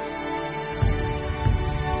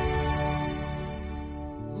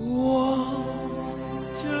 Who wants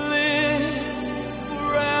to live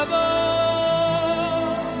forever?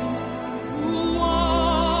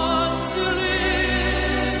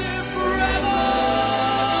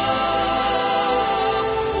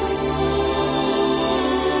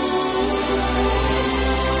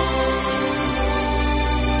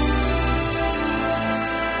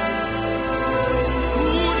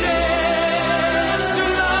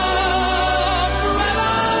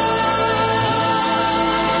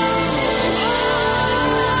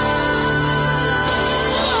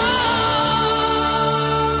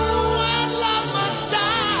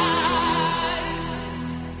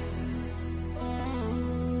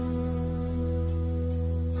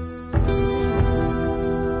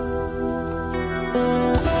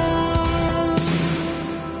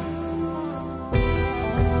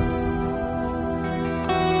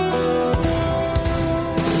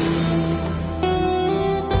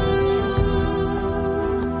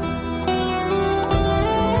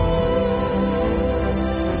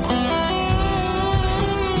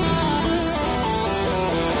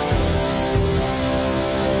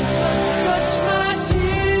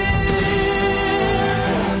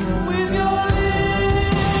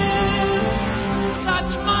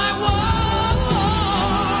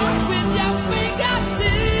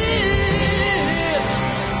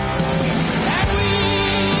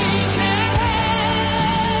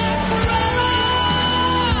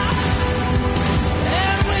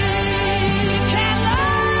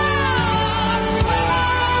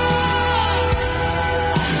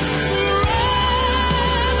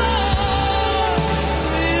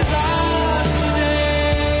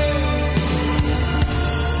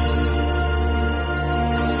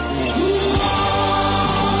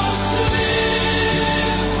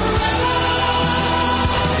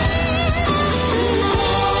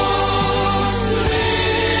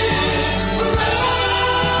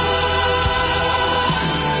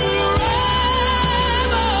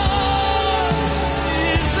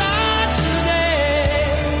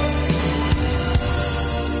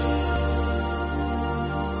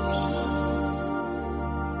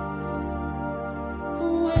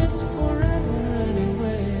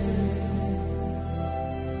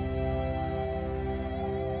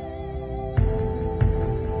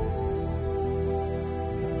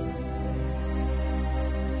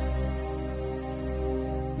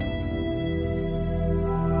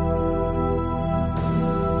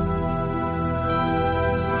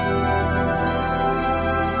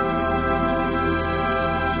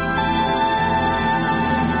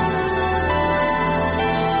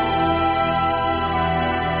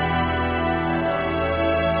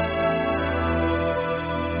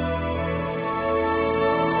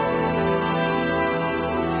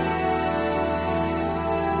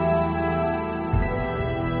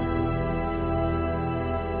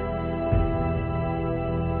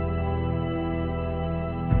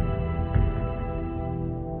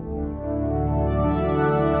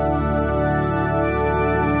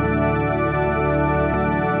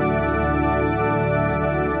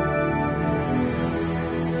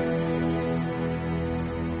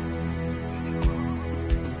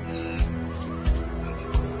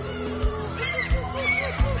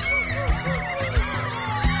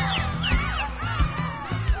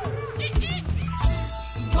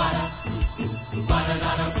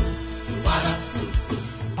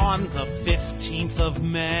 On the 15th of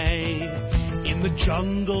May, in the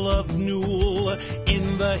jungle of Nool,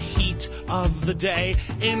 in the heat of the day,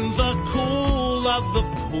 in the cool of the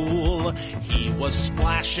pool, he was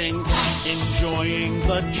splashing, enjoying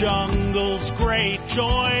the jungle's great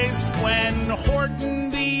joys, when Horton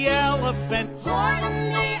the elephant, Horton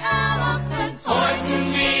the elephant,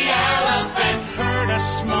 Horton the elephant, heard a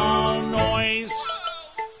small noise.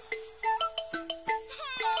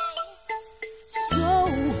 So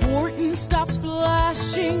Horton stopped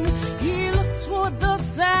splashing. He looked toward the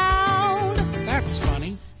sound. That's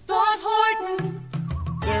funny. Thought Horton,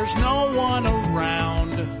 there's no one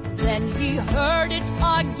around. Then he heard it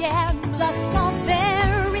again. Just a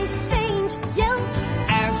very faint yelp.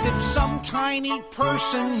 As if some tiny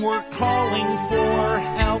person were calling for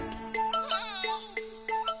help.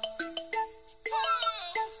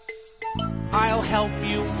 I'll help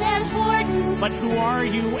you, said Horton. But who are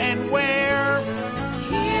you and where?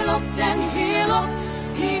 He looked and he looked.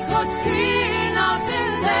 He could see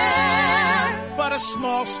nothing there. But a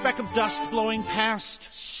small speck of dust blowing past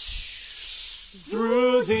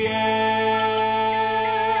through the air.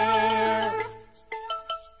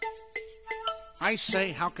 I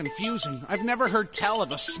say, how confusing. I've never heard tell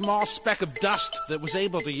of a small speck of dust that was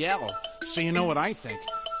able to yell. So you know what I think?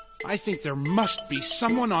 I think there must be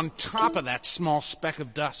someone on top of that small speck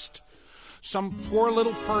of dust. Some poor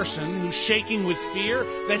little person who's shaking with fear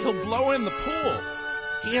that he'll blow in the pool.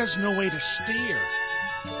 He has no way to steer.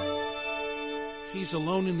 He's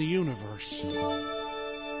alone in the universe.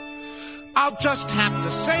 I'll just have to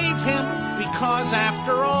save him, because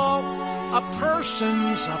after all, a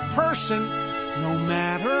person's a person, no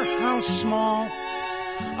matter how small.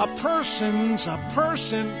 A person's a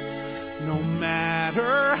person, no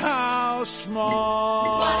matter how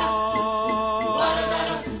small.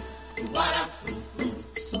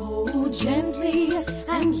 So gently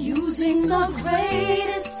and using the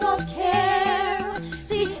greatest of care,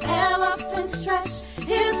 the elephant stretched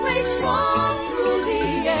his great trunk through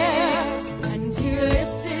the air, and he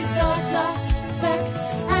lifted the dust speck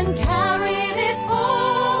and carried it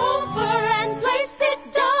over and placed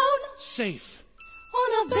it down, safe,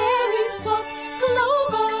 on a very soft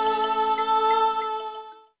clover.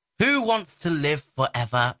 Who Wants to Live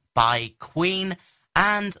Forever by Queen,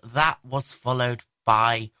 and that was followed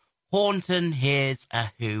by Horton Hears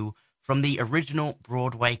a Who from the original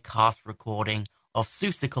Broadway cast recording of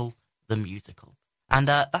Seussical the Musical. And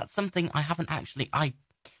that's something I haven't actually,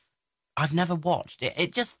 I've never watched.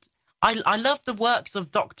 It just, I love the works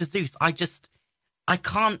of Dr. Seuss. I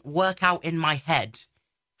can't work out in my head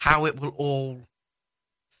how it will all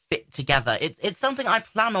fit together. It's something I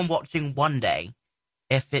plan on watching one day,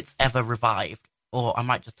 if it's ever revived, or I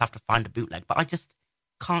might just have to find a bootleg, but I just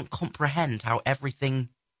can't comprehend how everything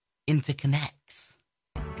interconnects.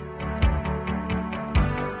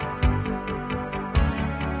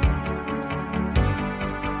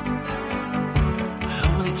 How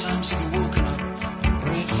many times have you woken up and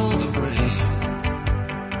prayed for the rain?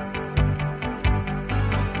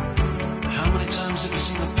 How many times have you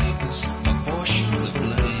seen the papers apportion the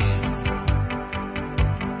blame?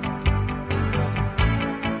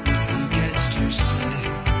 Who gets to say?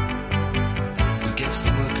 Who gets the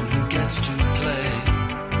work and who gets to play?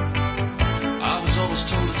 I was always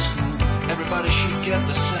told at school everybody should get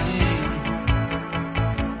the same.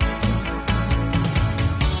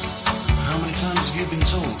 How many times have you been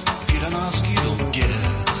told if you don't ask you don't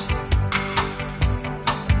get?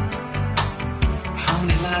 How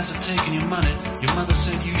many lies have taken your money? Your mother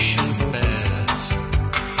said you shouldn't bet.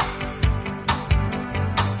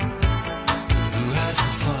 Who has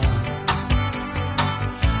the fun?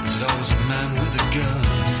 Is it always a man with a gun?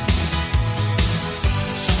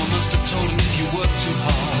 Someone must have told him if you work too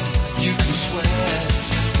hard, you can sweat.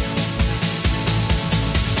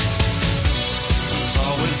 There's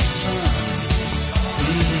always the sun.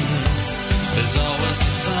 There's always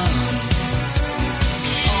the sun.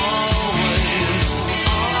 Always,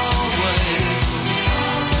 always,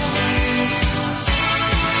 always.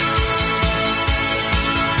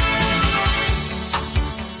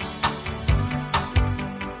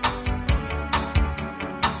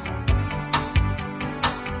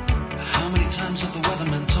 How many times have the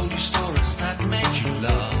weathermen told you stories that made you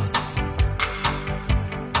laugh?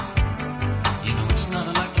 You know it's not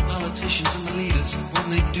unlike the politicians and the leaders when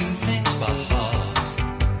they do things by half.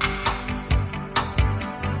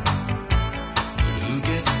 But who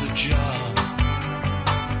gets the job?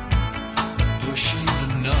 Pushing the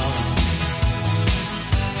knob.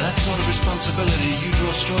 That sort of responsibility you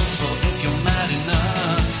draw straws for if you're mad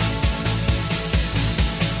enough.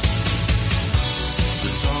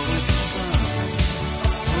 There's always the sun.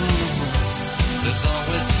 There's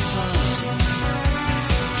always the sun.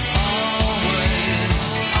 Always,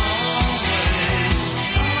 always,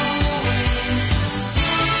 always the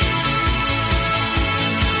sun.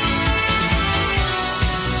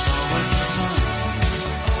 There's always the sun.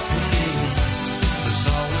 There's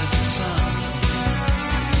always the sun.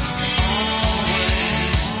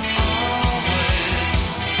 Always, always,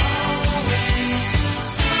 always the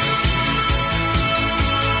sun.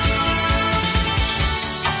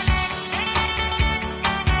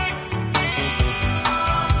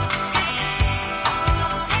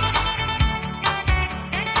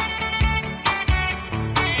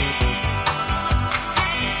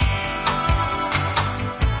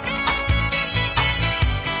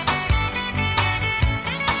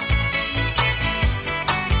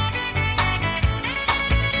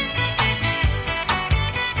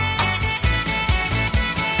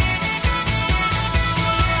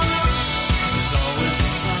 There's always the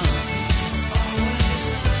sun.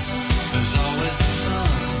 There's always the sun.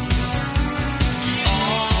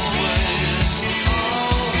 Always,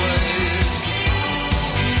 always.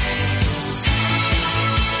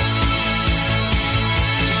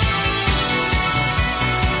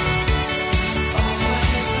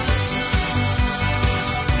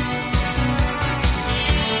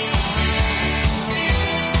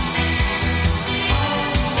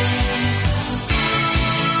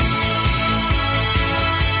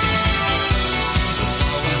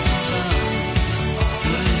 always the sun.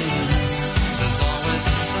 There's always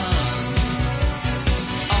the sun.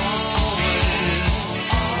 Always,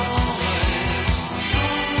 always,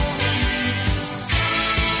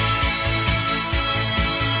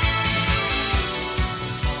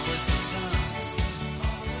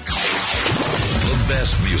 The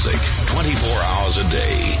best music, 24 hours a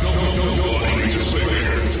day.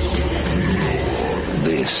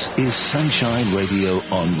 This is Sunshine Radio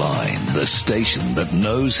Online, the station that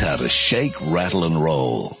knows how to shake, rattle, and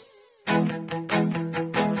roll.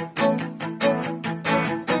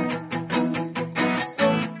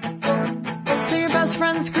 So your best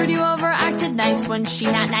friend screwed you over, acted nice when she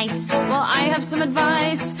not nice. Well, I have some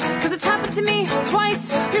advice, cause it's happened to me twice.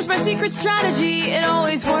 Here's my secret strategy, it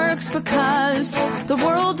always works because the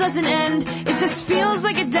world doesn't end, it just feels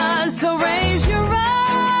like it does. So raise your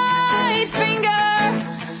right finger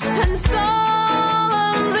and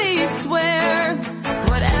solemnly swear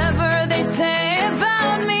whatever they say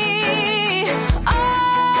about me,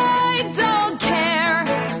 I don't care.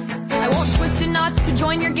 I won't twist in knots to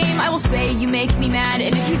join your game. I will say you make me mad,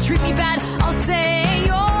 and if you treat me bad, I'll say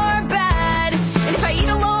you're bad. And if I eat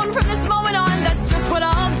alone from this moment on, that's just what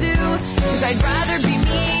I'll do. Cause I'd rather be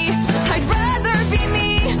me, I'd rather be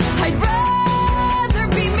me, I'd rather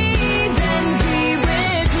be me than be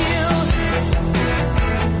with you.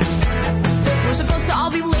 We're supposed to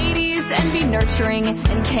all be ladies and be nurturing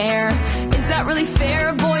and care. Is that really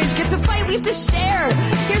fair? Boys get to fight, we have to share.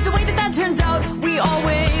 Here's the way that turns out. We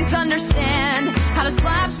always understand how to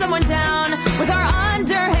slap someone down with our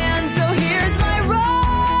underhand. So here's my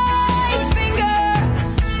right finger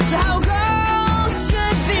to how girls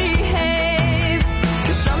should behave.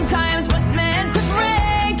 Cause sometimes what's meant to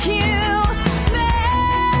break you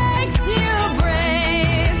makes you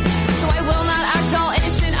brave. So I will not act all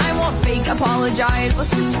innocent, I won't fake apologize.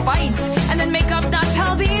 Let's just fight and then make up, not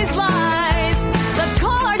tell these lies. Let's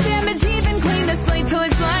call our damage even, clean the slate till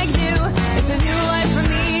it's like new. It's a new life for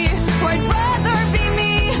me, where I'd rather be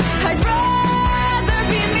me, I'd rather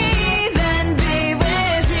be me than be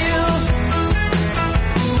with you.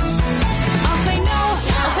 I'll say no,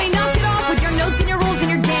 I'll say knock it off with your notes and your rules and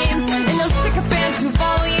your games. And those sycophants who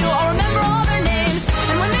follow you, I'll remember all their names.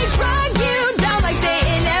 And when they drag you down like they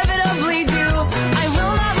inevitably do, I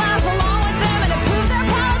will not laugh along with them and approve their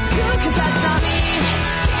past coup, cause that's not me.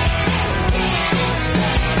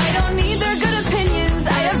 I don't need their good opinions,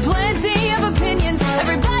 I have plenty of opinions.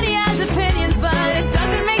 Everybody has opinions, but it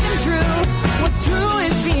doesn't make them true. What's true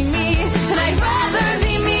is being me, and I'd rather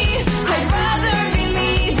be me, I'd rather be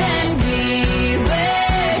me than be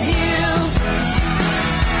with you.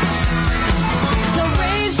 So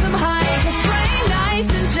raise them high, cause playing nice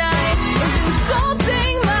and shy is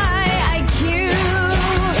insulting my IQ.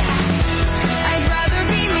 I'd rather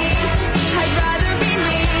be me, I'd rather be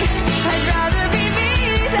me, I'd rather be me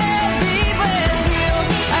than be with you.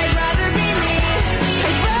 I'd rather be me,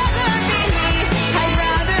 I'd rather be me, I'd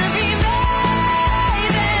rather be me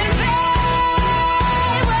than be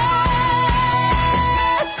with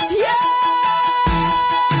you.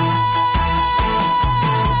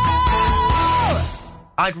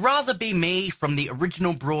 I'd Rather Be Me from the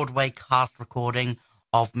original Broadway cast recording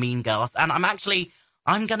of Mean Girls. And I'm actually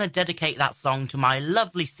I'm going to dedicate that song to my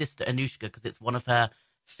lovely sister Anushka because it's one of her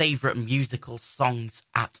favourite musical songs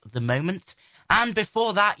at the moment. And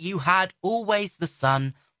before that, you had Always the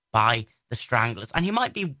Sun by the Stranglers. And you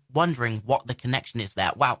might be wondering what the connection is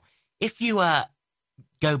there. Well, if you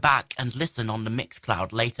go back and listen on the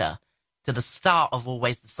Mixcloud later to the start of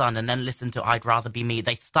Always the Sun and then listen to I'd Rather Be Me,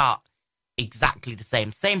 they start exactly the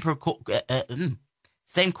same. Same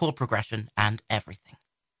chord progression and everything.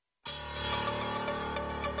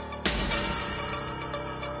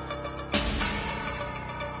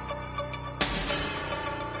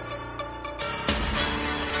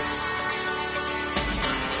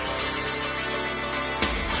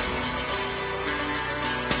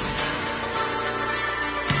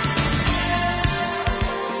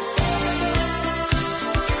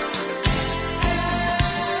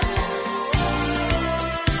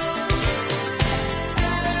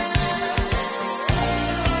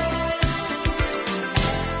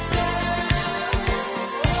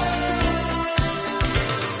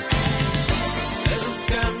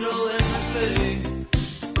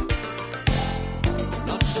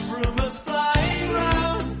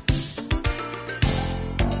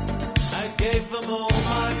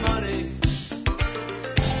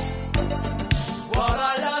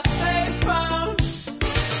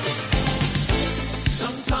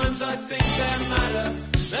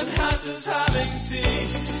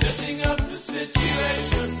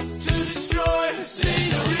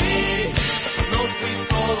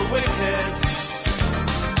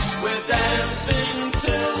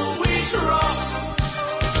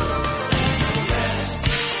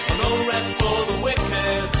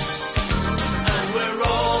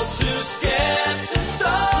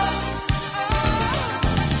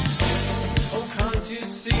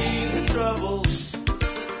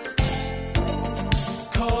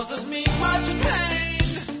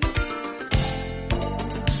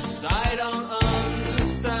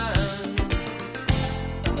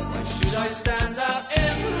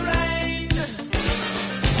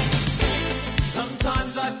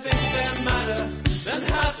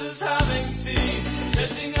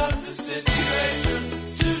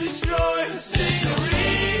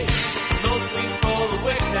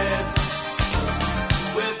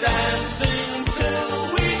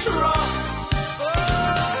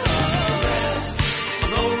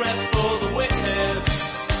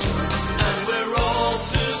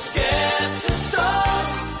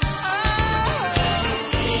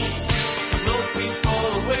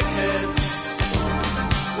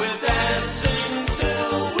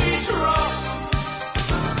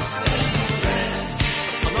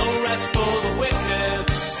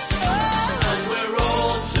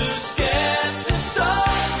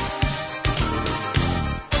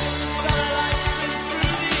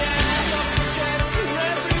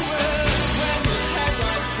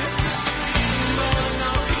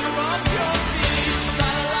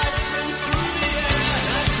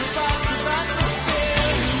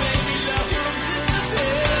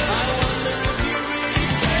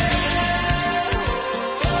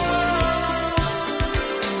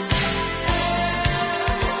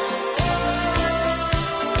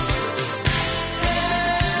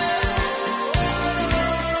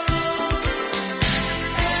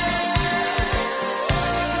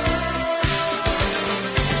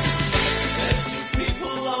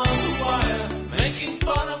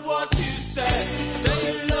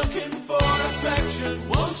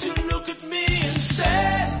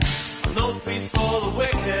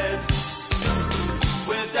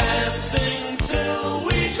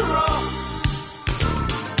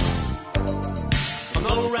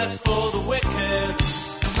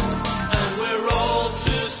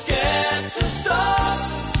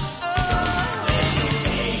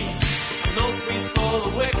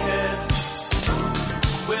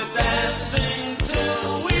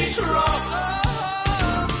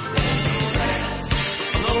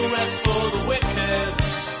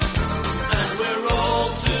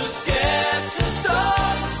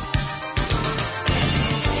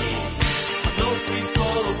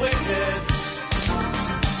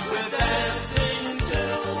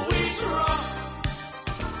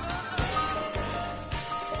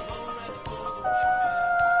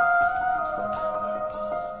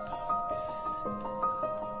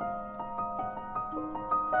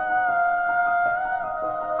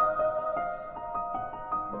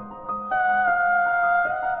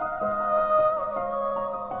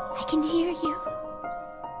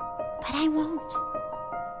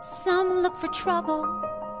 Trouble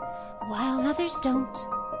while others don't.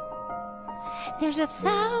 There's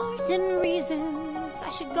 1,000 reasons I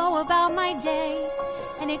should go about my day,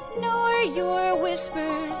 and ignore your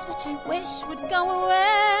whispers, which I wish would go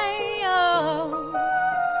away. Oh.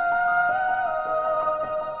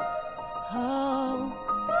 Oh.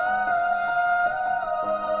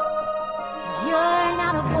 You're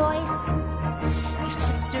not a voice, you're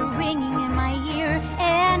just a ringing in my ear.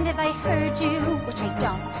 And if I heard you, which I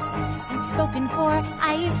don't, and spoken for,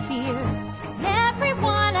 I fear.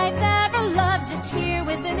 Everyone I've ever loved is here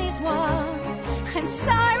within these walls. I'm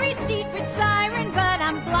sorry, secret siren, but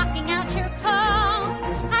I'm blocking out your calls.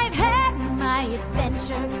 I've had my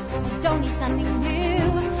adventure, I don't need something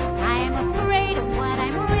new. I am afraid of what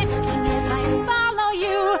I'm risking if I follow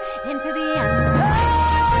you into the unknown.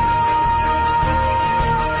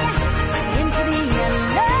 Into the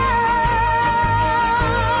unknown.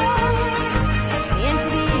 Into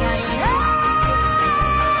the unknown.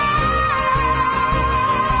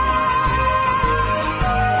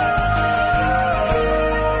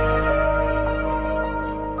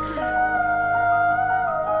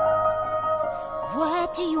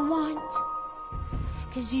 What do you want?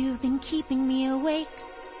 'Cause you've been keeping me awake.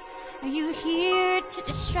 Are you here to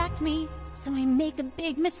distract me so I make a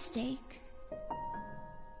big mistake?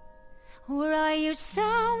 Or are you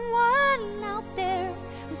someone out there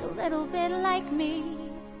who's a little bit like me,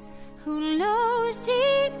 who knows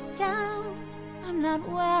deep down I'm not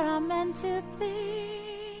where I'm meant to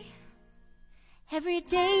be? Every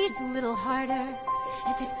day's a little harder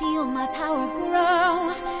as I feel my power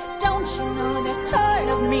grow. Don't you know there's part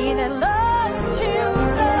of me that loves to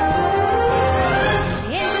go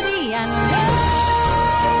into the unknown,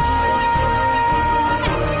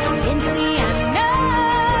 into the unknown,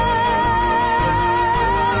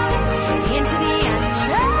 into the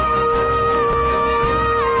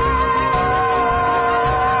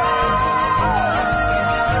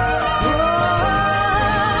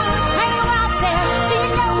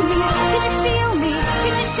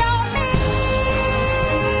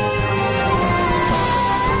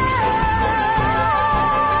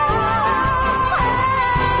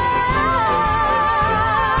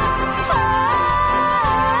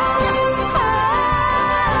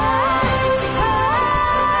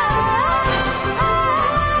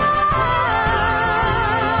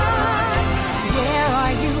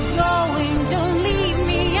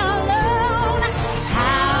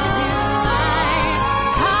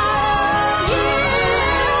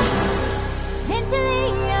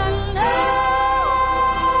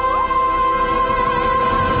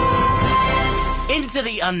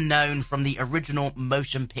The Unknown from the original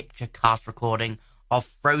motion picture cast recording of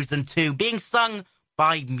Frozen 2, being sung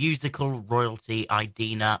by musical royalty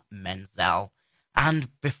Idina Menzel. And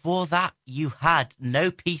before that, you had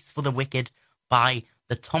No Peace for the Wicked by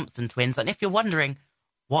the Thompson Twins. And if you're wondering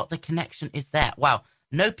what the connection is there, well,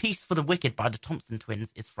 No Peace for the Wicked by the Thompson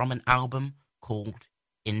Twins is from an album called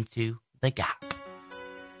Into the Gap.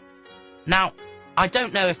 Now, I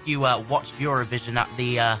don't know if you watched Eurovision at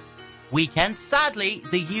the weekend. Sadly,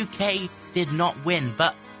 the UK did not win,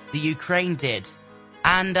 but the Ukraine did.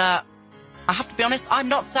 And I have to be honest, I'm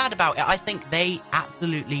not sad about it. I think they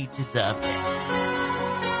absolutely deserved it.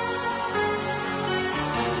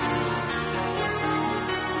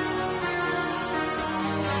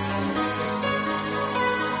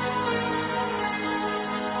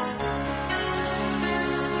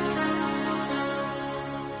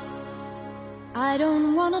 I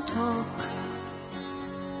don't want to talk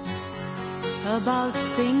about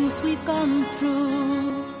things we've gone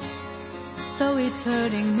through, though it's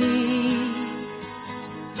hurting me.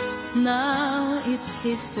 Now it's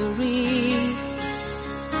history.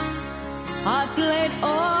 I played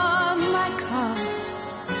all my cards,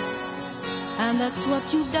 and that's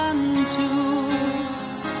what you've done too.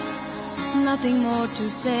 Nothing more to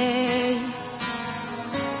say,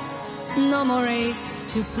 no more race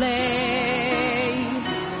to play.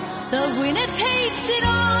 The winner takes it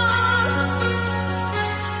all,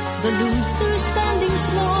 the loser standing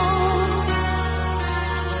small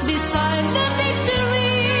beside the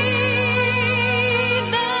victory.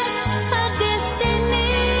 That's a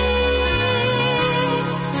destiny.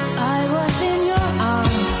 I was in your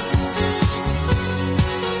arms,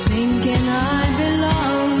 thinking I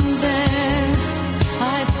belonged there.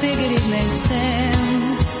 I figured it made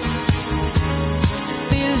sense,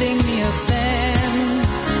 building me a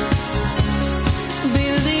fence,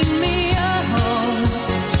 building me a home,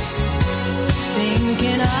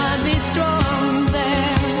 thinking I'd be strong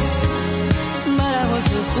there, but I was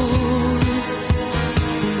a fool,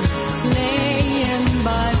 laying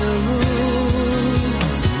by the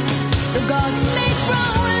rules. The gods may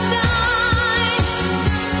throw a dice,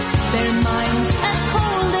 their minds as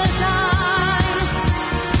cold as ice,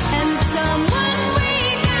 and someone will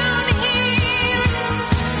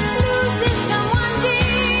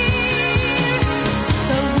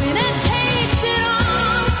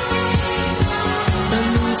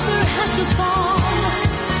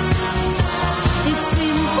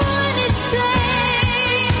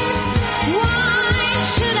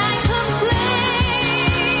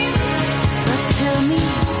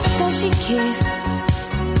was she kissed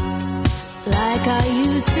like I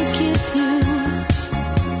used to kiss you?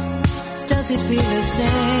 Does it feel the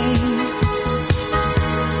same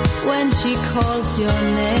when she calls your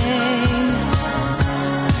name?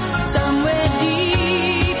 Somewhere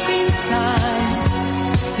deep inside,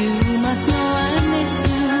 you must know I miss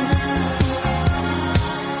you.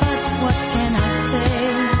 But what can I say?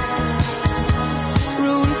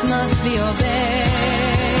 Rules must be obeyed.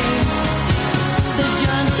 The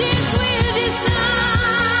judges will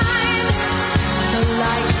decide. The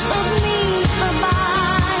likes of me are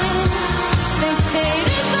mine.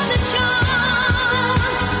 Spectators of the charm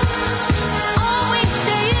always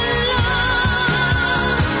stay in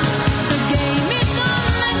love. The game is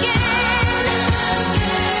on again.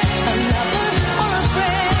 A lover or a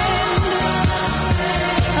friend,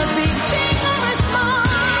 a big thing or a small,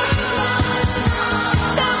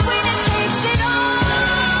 the winner takes it all.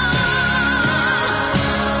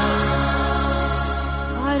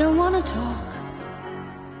 I don't wanna talk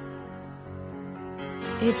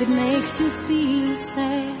if it makes you feel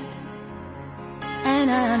sad, and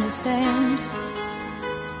I understand.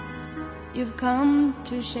 You've come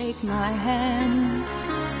to shake my hand.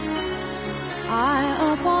 I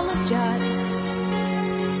apologize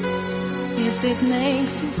if it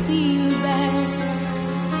makes you feel bad,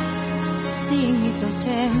 seeing me so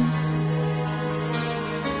tense,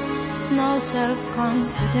 no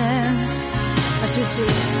self-confidence. But you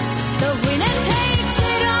see, the winner takes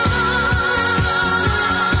it all.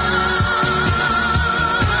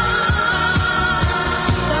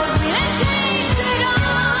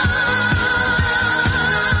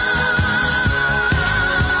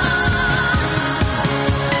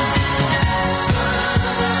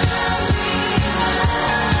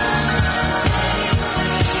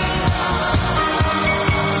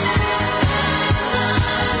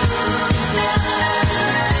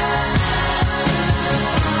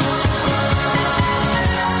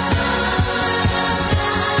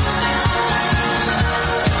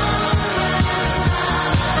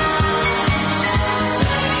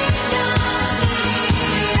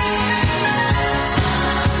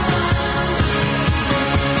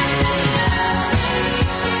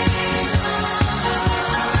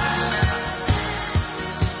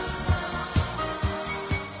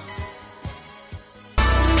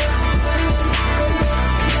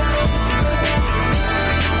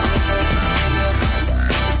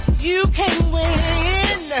 You can't win,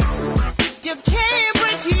 you can't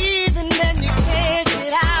break even, and you can't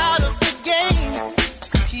get out of the game.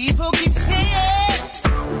 People keep saying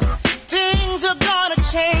things are gonna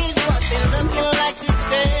change, but they look like they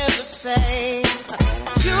stay the same.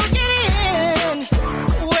 You get in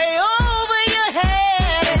way over your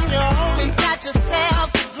head, and you only got yourself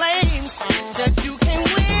to blame. Said you can't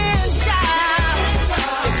win, child.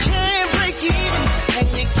 You can't break even, and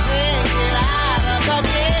you can't get out of the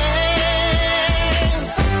game.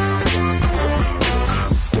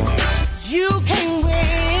 You can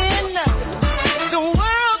win. The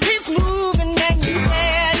world keeps moving and you're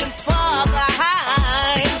standing far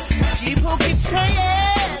behind. People keep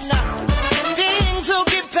saying things will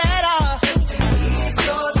get better.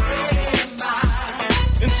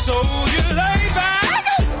 And so you lay back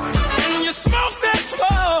and you smoke that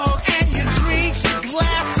smoke and you drink a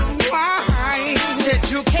glass of wine. Said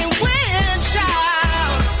you can't win,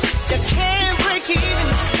 child. You can't break even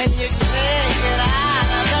and you can't get out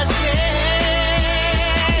of the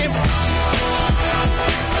game.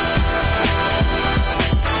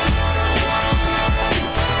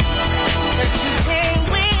 Said you can't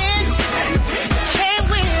win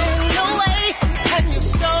no way, and your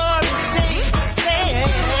story stays the same.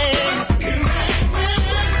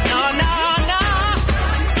 No, no, no.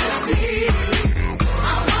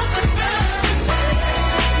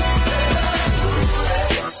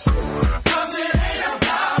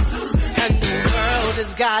 And the world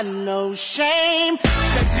has got no shame.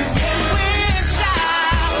 Said you can't win,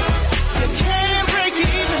 child. You can't break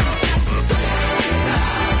even.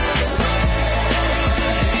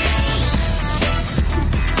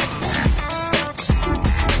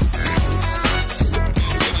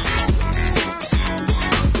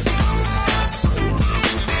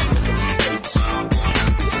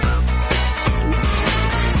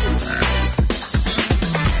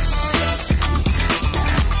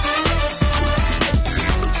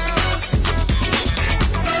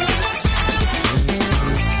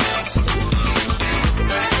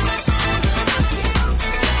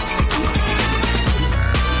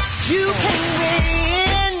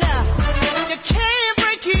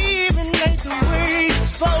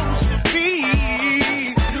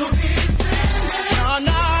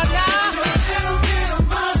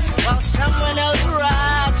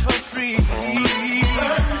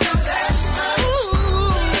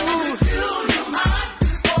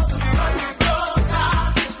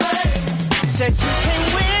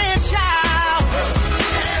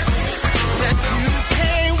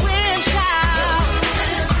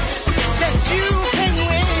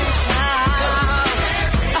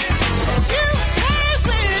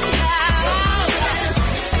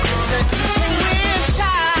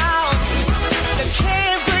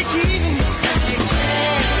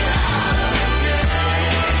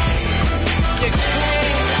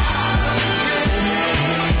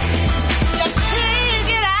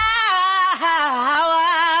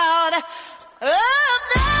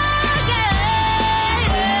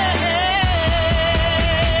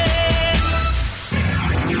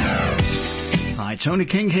 Tony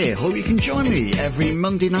King here. Hope you can join me every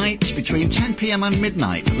Monday night between 10 p.m. and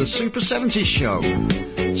midnight for the Super 70s Show.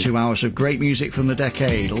 2 hours of great music from the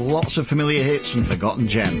decade, lots of familiar hits and forgotten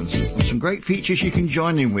gems, and some great features you can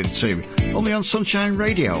join in with too. Only on Sunshine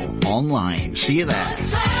Radio Online. See you there.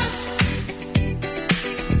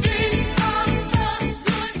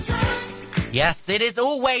 Yes, it is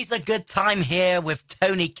always a good time here with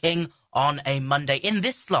Tony King on a Monday in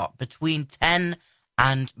this slot between 10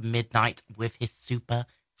 and midnight with his Super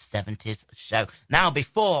 70s Show. Now,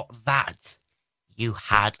 before that, you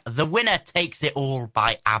had The Winner Takes It All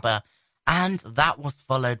by ABBA, and that was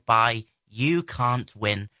followed by You Can't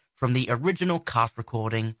Win from the original cast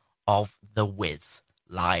recording of The Wiz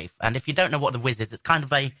live. And if you don't know what The Wiz is, it's kind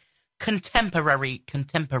of a contemporary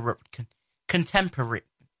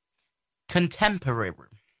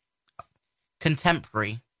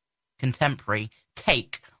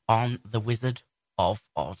take on The Wizard of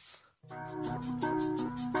Oz.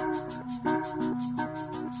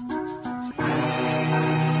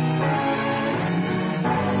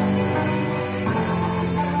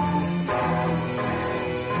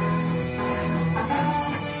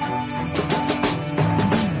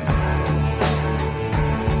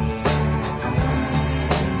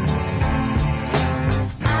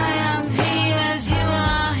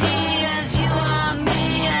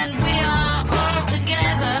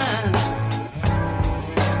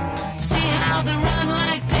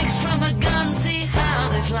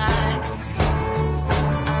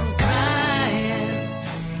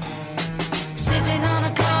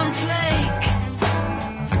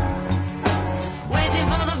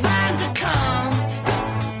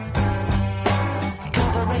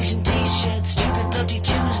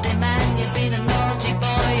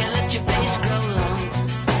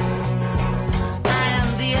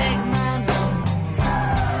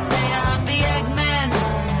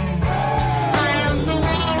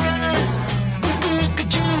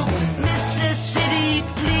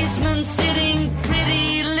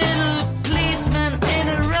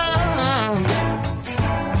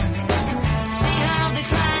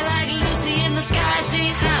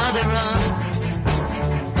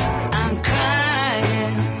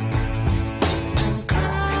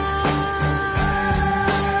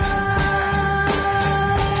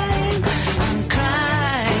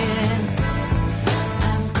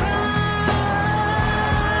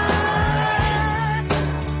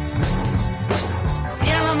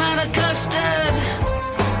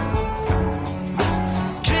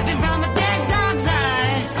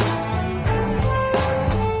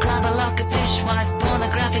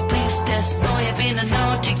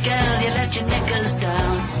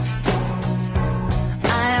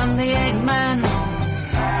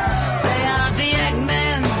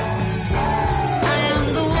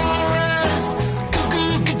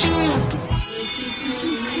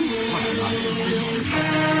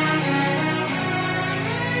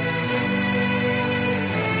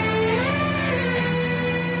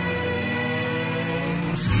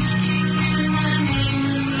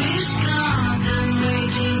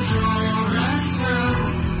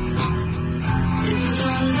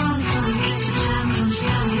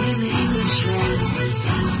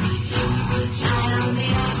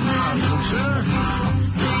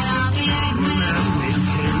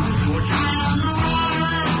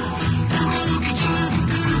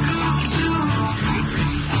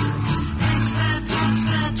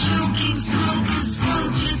 Choking smokers,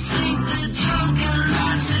 don't you think the Joker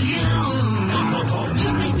laughs at you?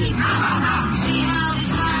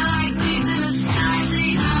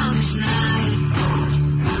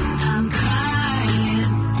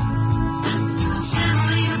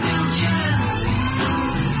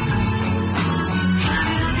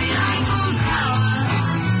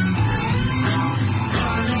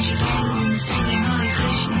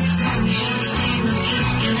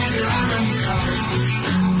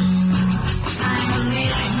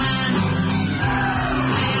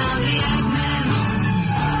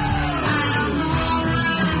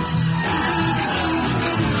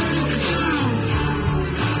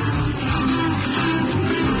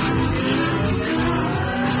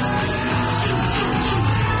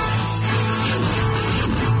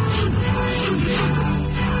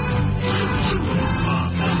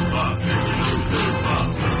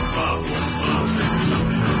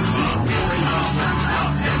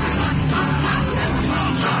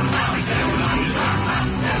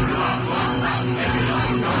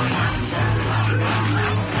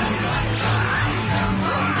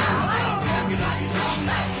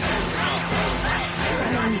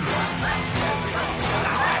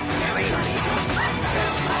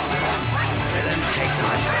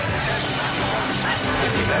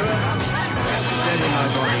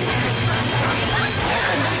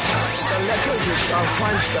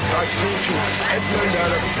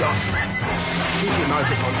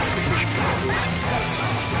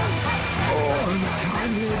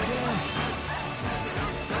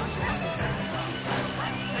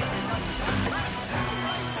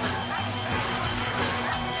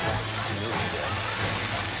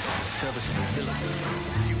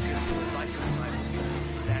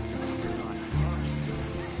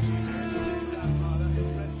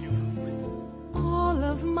 All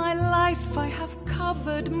of my life I have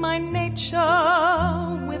covered my nature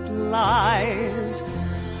with lies,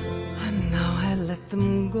 and now I let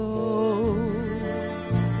them go.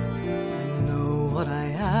 I know what I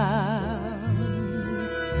am.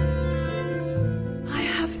 I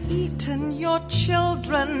have eaten your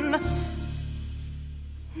children.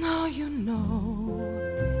 Now you know.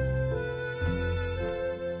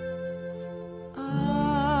 I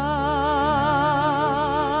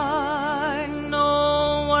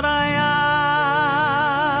know what I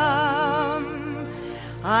am.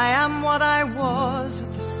 I am what I was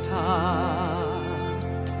at the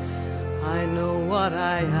start. I know what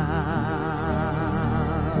I am.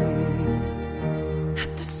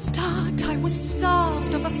 At the start I was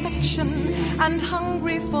starved of affection and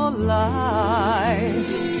hungry for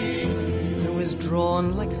life. I was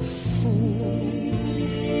drawn like a fool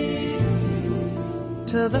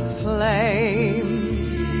to the flame,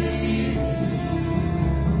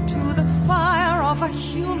 to the fire of a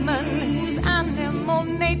human whose animal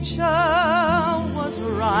nature was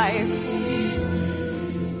rife.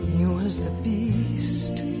 He was the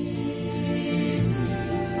beast,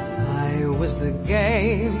 I was the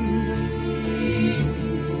game.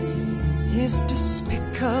 His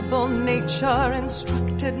despicable nature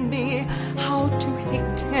instructed me how to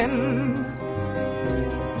hate him.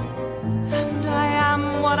 And I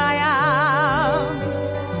am what I am,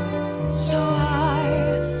 so I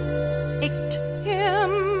ate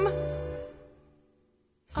him.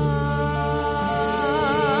 I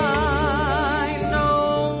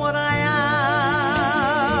know what I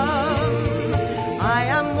am. I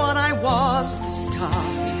am what I was at the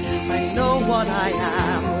start. I know what I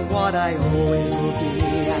am, what I always will be,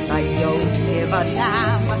 and I don't give a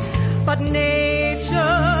damn. But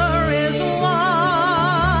nature is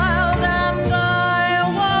wild, and I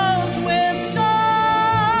was with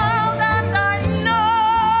child, and I know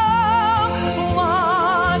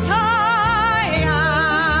what I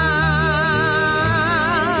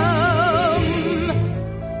am.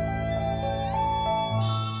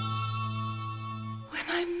 When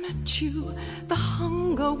I met you, the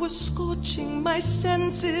hunger was scorching my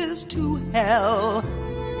senses to hell.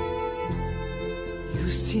 You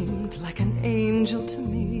seemed like an angel to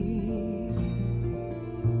me,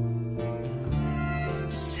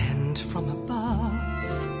 sent from above.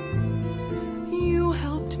 You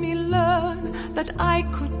helped me learn that I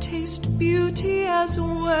could taste beauty as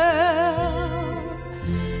well.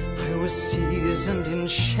 I was seasoned in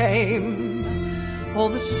shame, all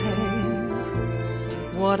the same.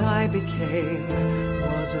 What I became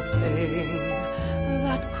was a thing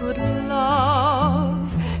that could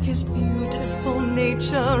love. His beautiful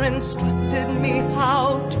nature instructed me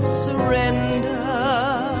how to surrender.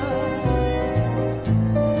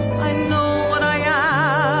 I know what I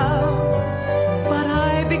am, but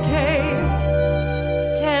I became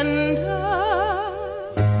tender.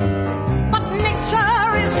 But nature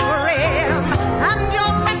is grim, and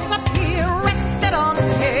your recipe rested on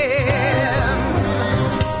him.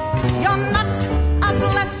 You're not a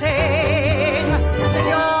blessing,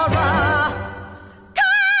 you're a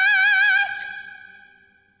curse.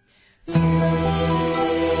 You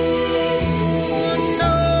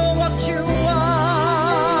know what you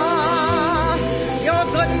are. Your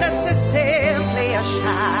goodness is simply a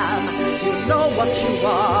sham. You know what you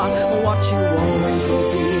are, what you always will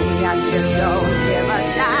be, and you don't give a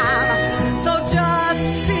damn. So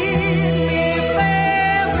just feed me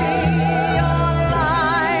fairy. Your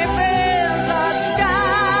life is a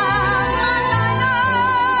scam, and I know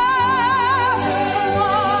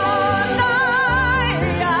what I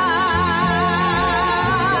am.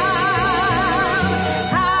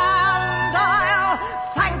 And I'll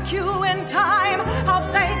thank you in time.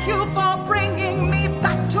 I'll thank you for bringing me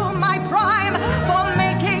back to my prime, for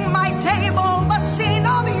making my table the scene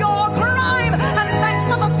of your crime. And thanks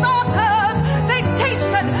for the starters, they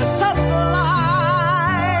tasted sublime.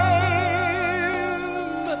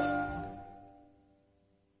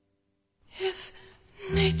 If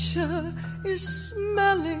nature is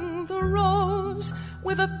smelling the rose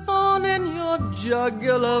with a thorn in your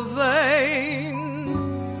jugular vein,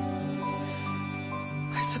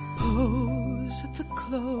 I suppose at the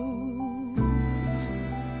close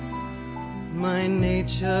my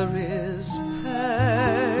nature is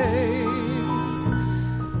pain.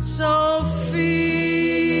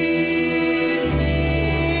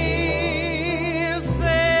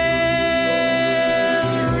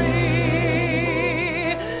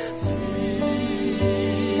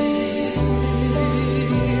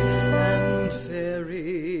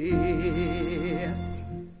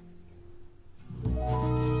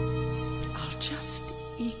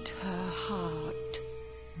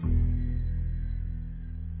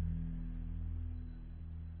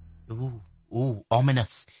 Ooh,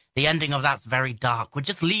 ominous. The ending of that's very dark. We'll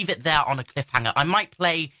just leave it there on a cliffhanger. I might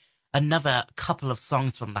play another couple of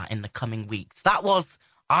songs from that in the coming weeks. That was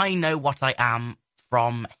I Know What I Am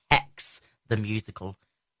from Hex, the musical.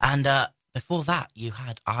 And before that, you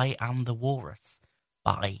had I Am the Walrus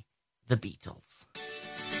by the Beatles.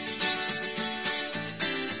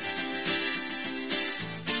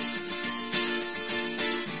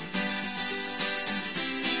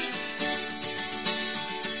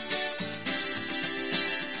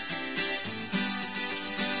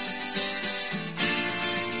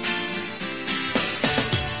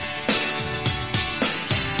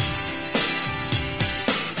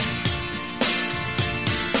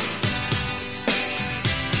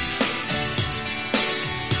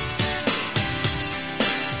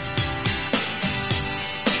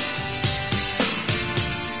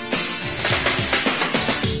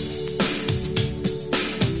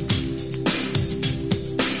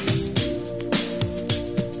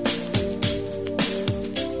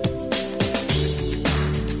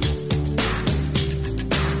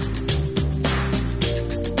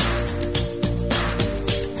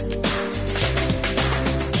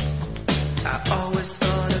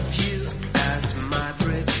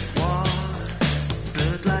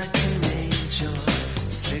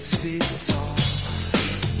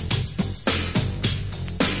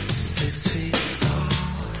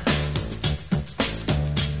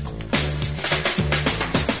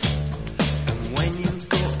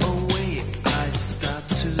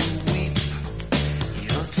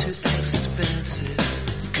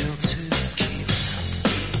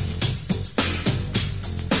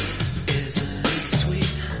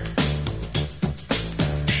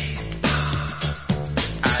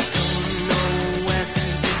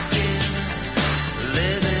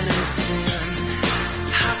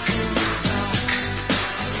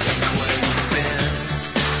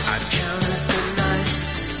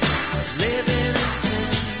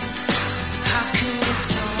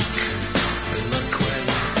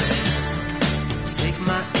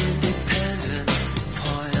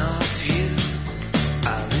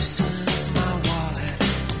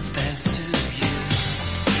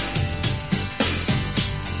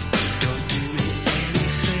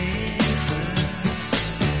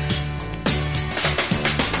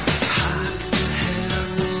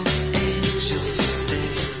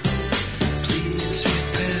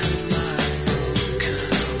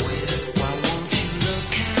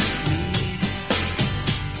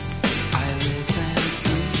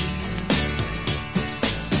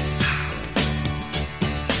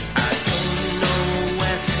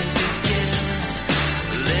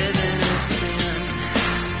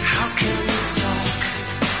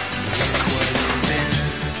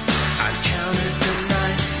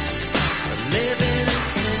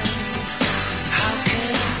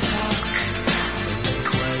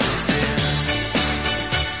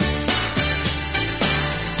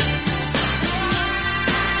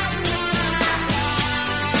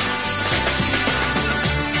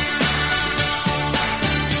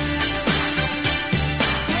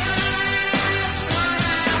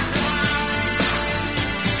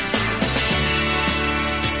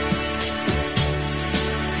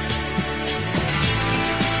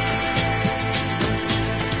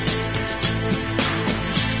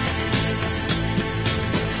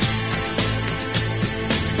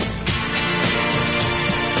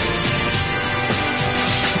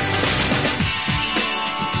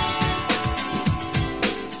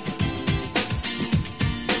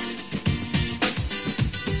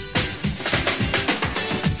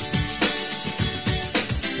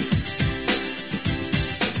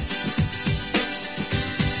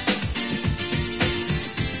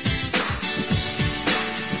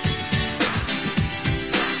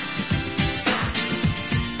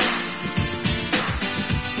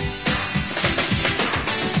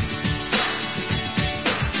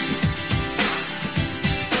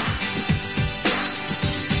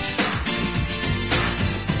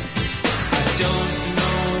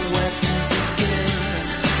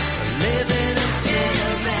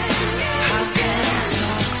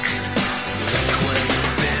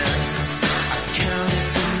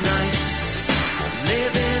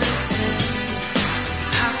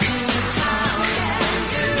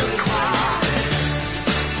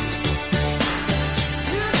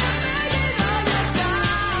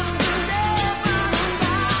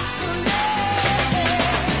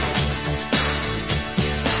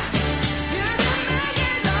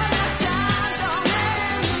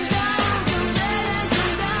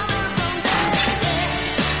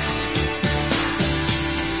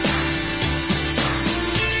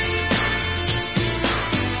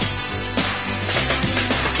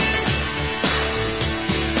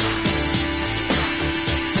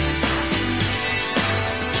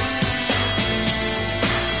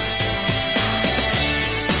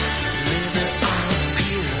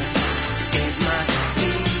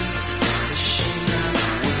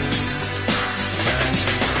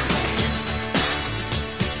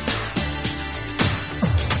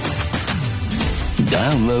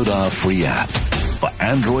 Download our free app. For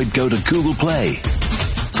Android, go to Google Play.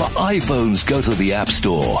 For iPhones, go to the App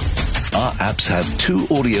Store. Our apps have 2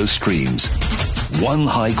 audio streams. One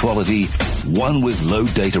high quality, one with low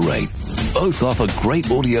data rate. Both offer great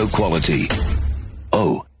audio quality.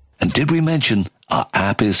 Oh, and did we mention our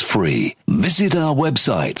app is free? Visit our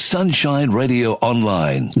website,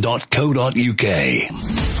 sunshineradioonline.co.uk.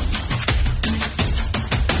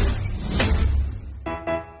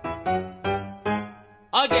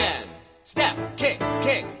 Again, step, kick,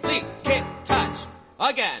 leap, kick, touch.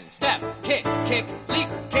 Again, step, kick, leap,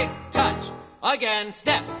 kick, touch. Again,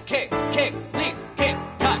 step, kick, leap, kick,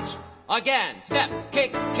 touch. Again, step,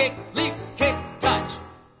 kick, leap, kick, touch.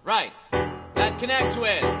 Right. That connects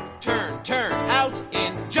with turn, out,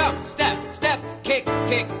 in, jump, step, kick,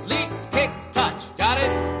 leap, kick, touch. Got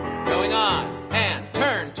it? Going on. And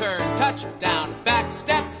turn, touch, down, back,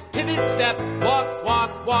 step, pivot, step,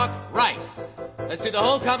 walk, right. Let's do the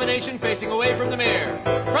whole combination facing away from the mirror.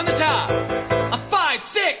 From the top. A 5,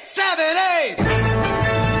 6, 7, 8.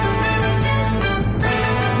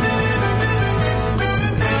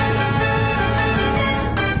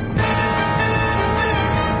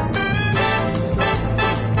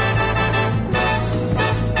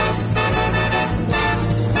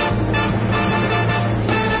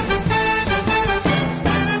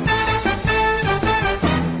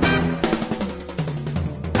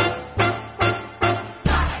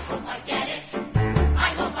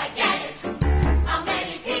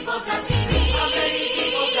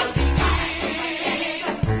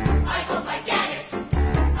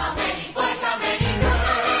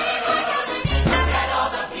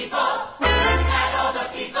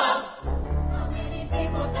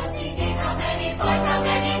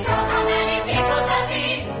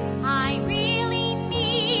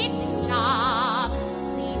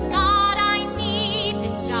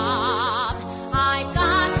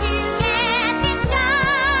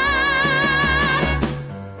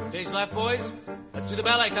 Let's do the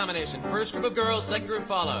ballet combination. First group of girls, second group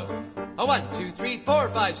follow. A 1, 2, 3, 4,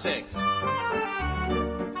 5, 6.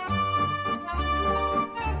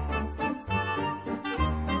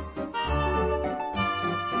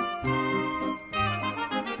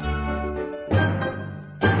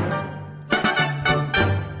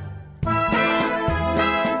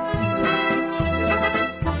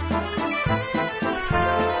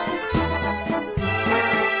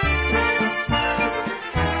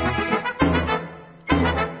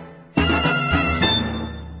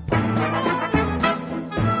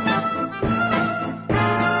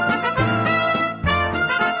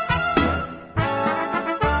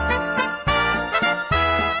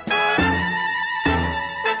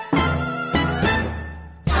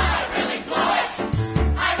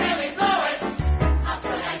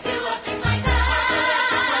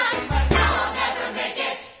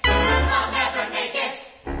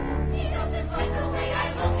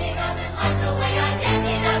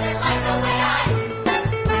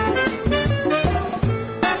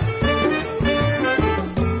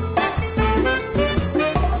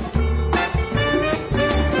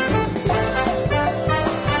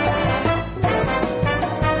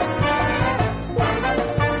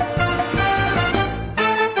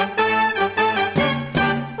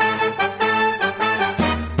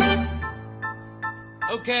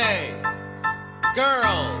 Okay.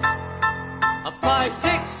 Girls. A 5,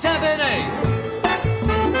 6, 7, 8.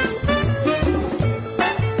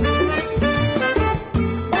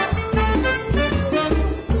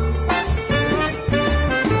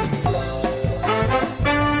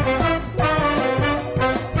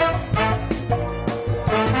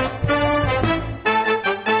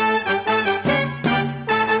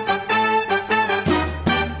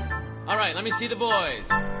 All right, let me see the boys.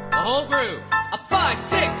 The whole group. A 5,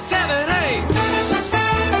 6, 7, 8.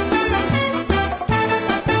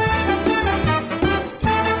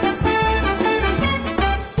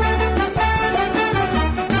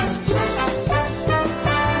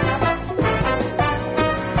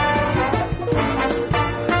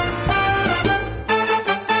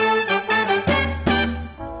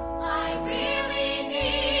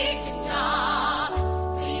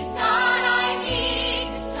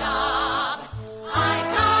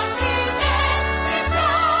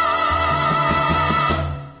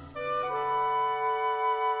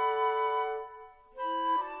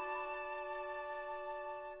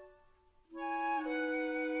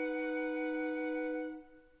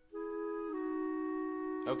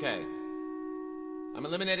 Okay. I'm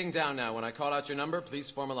eliminating down now. When I call out your number, please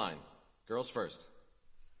form a line. Girls first.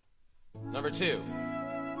 Number 2.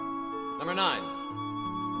 Number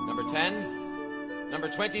 9. Number 10. Number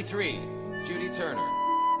 23, Judy Turner.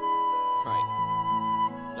 Right.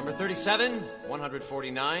 Number 37,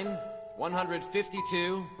 149,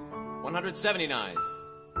 152, 179.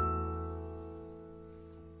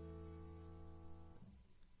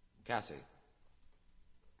 Cassie.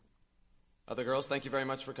 Other girls, thank you very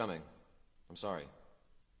much for coming. I'm sorry.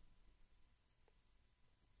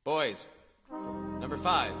 Boys, number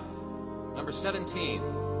 5, number 17,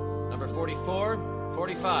 number 44,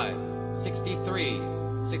 45, 63,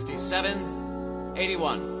 67,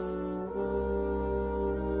 81,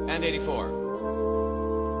 and 84.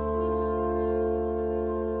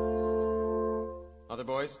 Other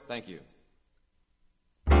boys, thank you.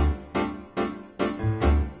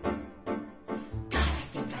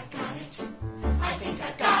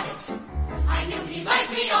 I knew he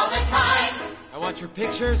liked me all the time. I want your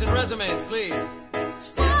pictures and resumes, please.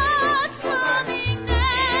 What's coming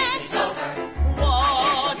next? It's over.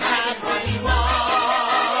 What happened? He's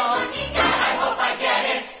walking. I hope I get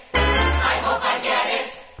it. I hope I get it.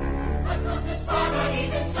 I've come this far, but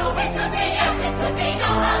even so, it could be yes, it could be no.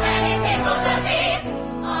 How many people does he?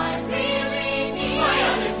 I really need. My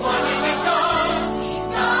unemployment is gone.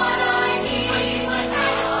 He's all I need. I need my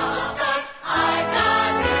hand on the start. I've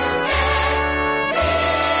got to get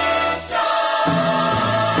this show.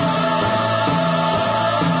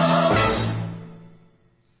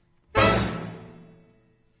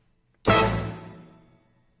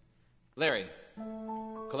 Larry,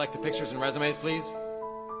 collect the pictures and resumes, please.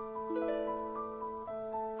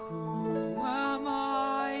 Who am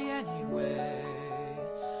I anyway?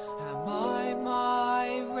 Am I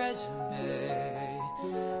my resume?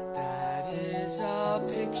 That is a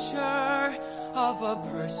picture of a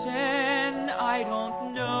person I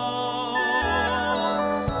don't know.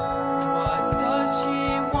 What does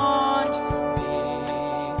she want from me?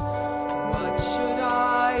 What should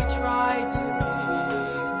I try to be?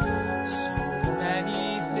 So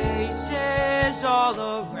many faces all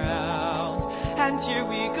around, and here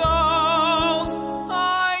we go.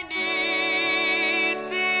 I need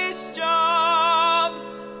this job.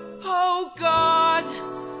 Oh God,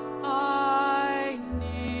 I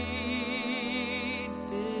need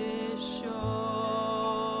this show.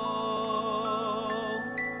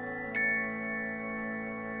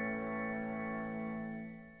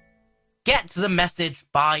 Get the Message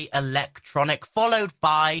by Electronic, followed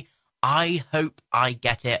by I Hope I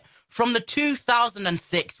Get It, from the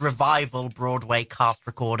 2006 revival Broadway cast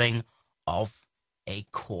recording of A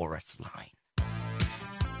Chorus Line.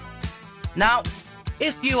 Now,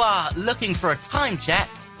 if you are looking for a time check,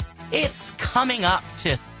 it's coming up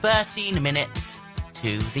to 13 minutes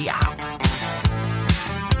to the hour.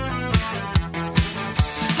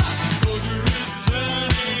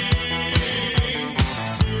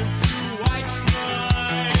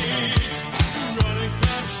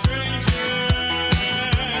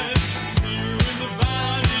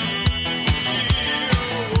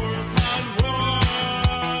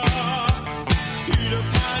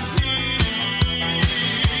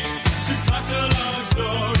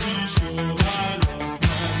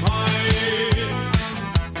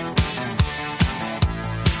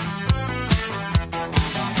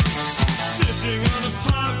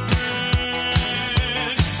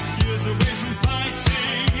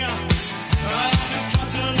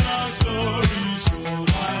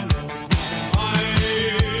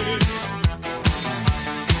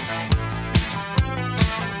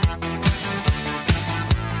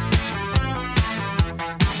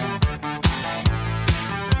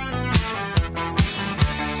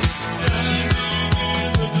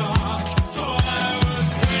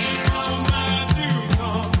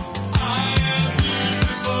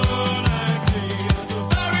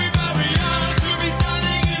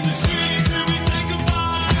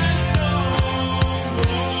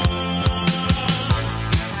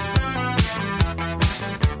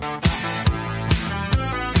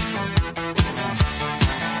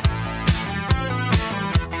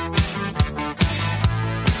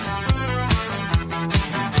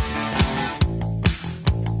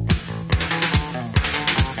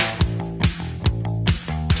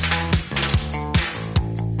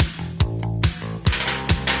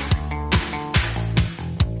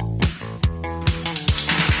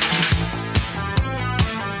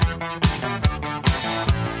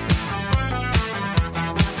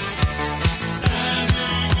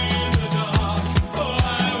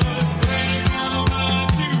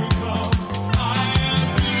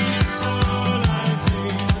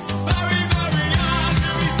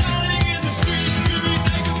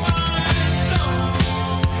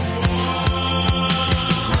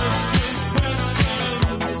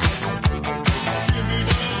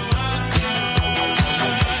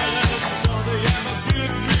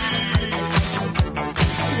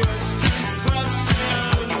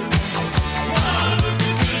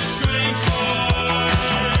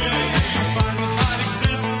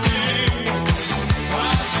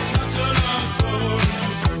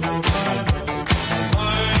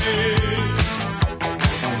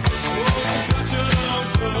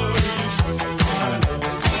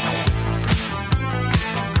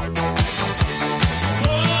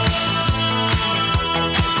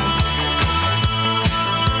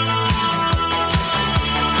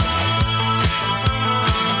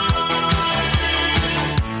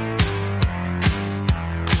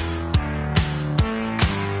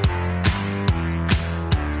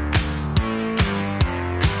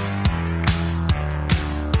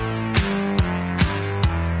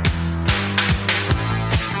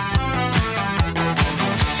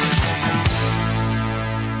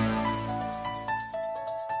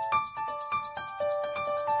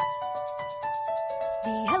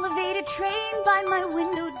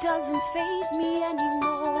 doesn't faze me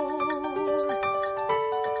anymore.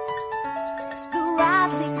 The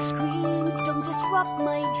rattling screams don't disrupt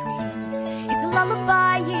my dreams. It's a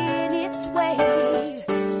lullaby in its way.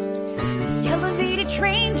 The elevated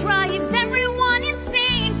train drives everyone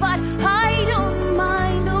insane, but I don't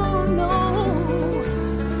mind, oh no.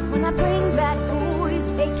 When I bring back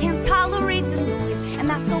boys, they can't tolerate the noise, and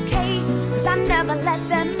that's okay, 'cause I never let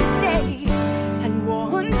them stay. And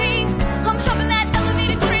one day, I'm coming that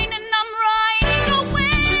elevated train and I'm riding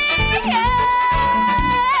away.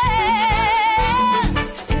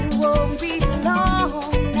 It won't be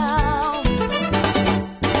long now.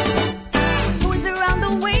 Boys around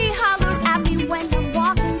the way holler at me when I'm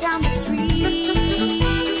walking down the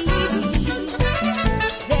street.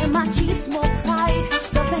 Their machismo pride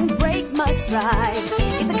doesn't break my stride.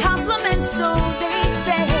 It's a compliment, so they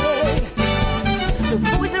say. The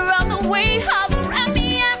boys around the way holler at me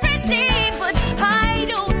every day, but I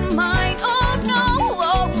don't mind, oh no.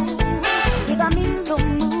 If I'm in the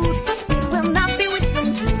mood, it will not be with some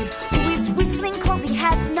dude who is whistling 'cause he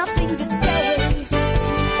has nothing to say,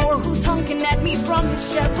 or who's honking at me from the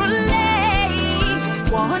Chevrolet.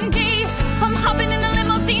 One day, I'm hopping in the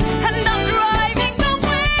limousine and I'm driving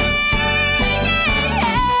away.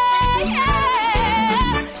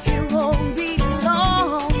 It won't be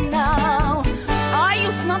long now. Are you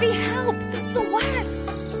snobby help? SOS.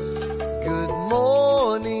 Good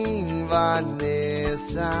morning,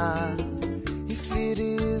 Vanessa. If it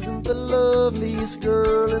isn't the loveliest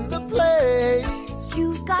girl in the place,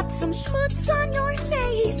 You've got some schmutz on your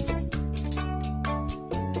face.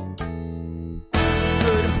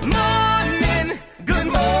 Morning, good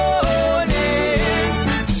morning.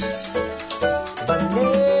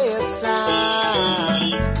 Vanessa.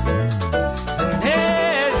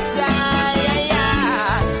 Vanessa, yeah,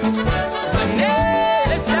 yeah.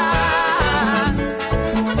 Vanessa.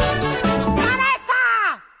 Vanessa!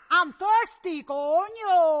 I'm thirsty,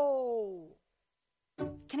 coño!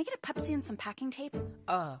 Can I get a Pepsi and some packing tape?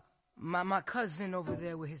 My cousin over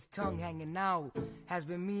there with his tongue hanging out has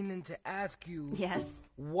been meaning to ask you. Yes?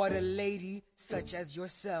 What a lady such as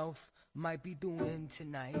yourself might be doing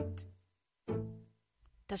tonight.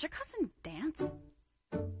 Does your cousin dance?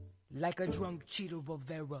 Like a drunk Cheeto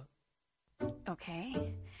Rivera.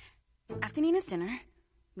 Okay. After Nina's dinner,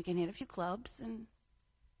 we can hit a few clubs and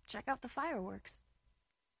check out the fireworks.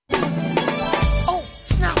 Oh,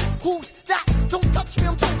 snap, who's that? Don't touch me,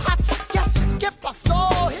 I'm too hot. Yes, ¿qué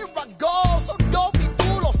pasó? Here I go. So don't be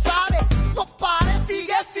tú lo sabes. No pares,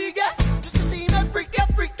 sigue, sigue. Did you see me? Freak it,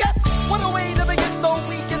 freak it. What a way to begin the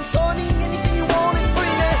weekend, Sonny. Anything you want is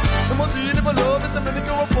free, man. The more you never love it, the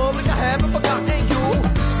Dominican Republic, I haven't forgotten you.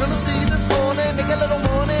 Gonna see this morning, make a little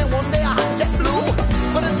money. One day I hot jet blue.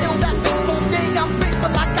 But until that fateful day, I'm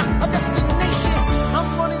grateful like a destination. I'm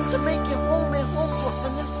running to make it home, and home's what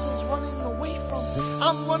Vanessa's running away from.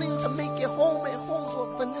 I'm running to make it home, and home's what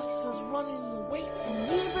Vanessa's running away from.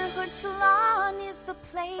 Neighborhood salon is the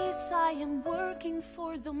place I am working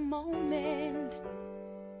for the moment.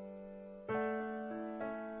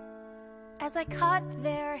 As I cut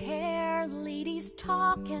their hair, ladies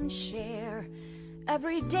talk and share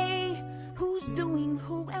every day who's doing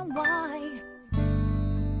who and why.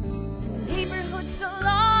 The neighborhood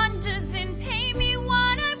salon doesn't pay me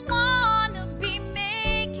what I wanna be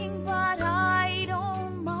making, but I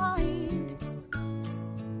don't mind.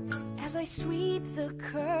 As I sweep the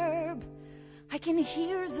curb, I can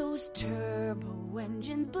hear those turbo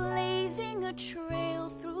engines blazing a trail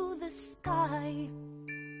through the sky.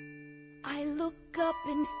 I look up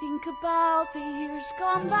and think about the years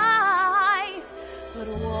gone by. But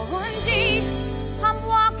one day, I'm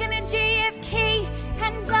walking to JFK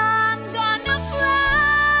and I'm gonna fly.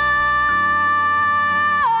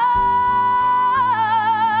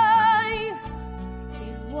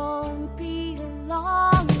 It won't be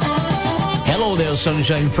long. Hello there,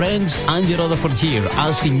 Sunshine friends. Andy Rutherford here,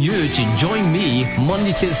 asking you to join me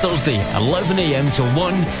Monday to Thursday, 11 a.m. to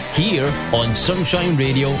 1, here on Sunshine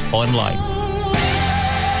Radio Online.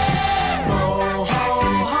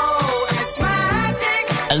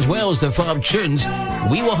 As well as the Fab Tunes,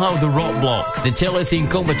 we will have the Rock Block, the telethon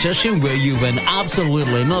competition where you win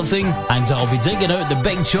absolutely nothing, and I'll be digging out the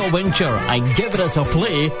big 12-incher and giving it a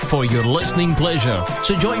play for your listening pleasure.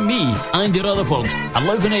 So join me, Andy Rutherford,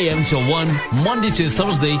 11 a.m. to 1, Monday to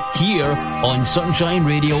Thursday, here on Sunshine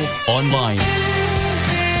Radio Online.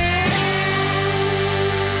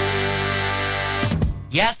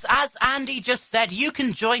 Yes, as Andy just said, you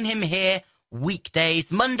can join him here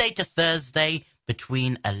weekdays, Monday to Thursday,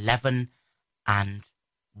 between 11 and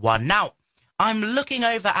 1. Now, I'm looking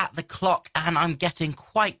over at the clock and I'm getting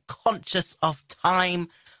quite conscious of time.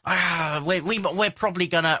 we're probably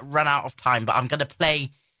going to run out of time, but I'm going to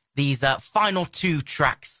play these final two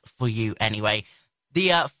tracks for you anyway.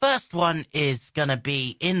 The first one is going to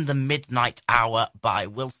be In the Midnight Hour by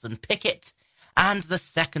Wilson Pickett, and the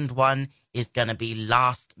second one is going to be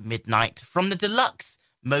Last Midnight from the deluxe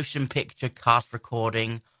motion picture cast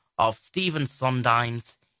recording of Stephen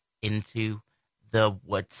Sondheim's Into the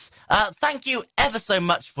Woods. Thank you ever so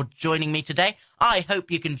much for joining me today. I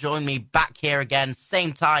hope you can join me back here again,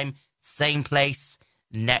 same time, same place,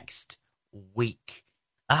 next week.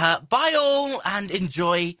 Bye all, and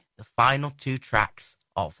enjoy the final two tracks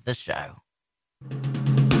of the show.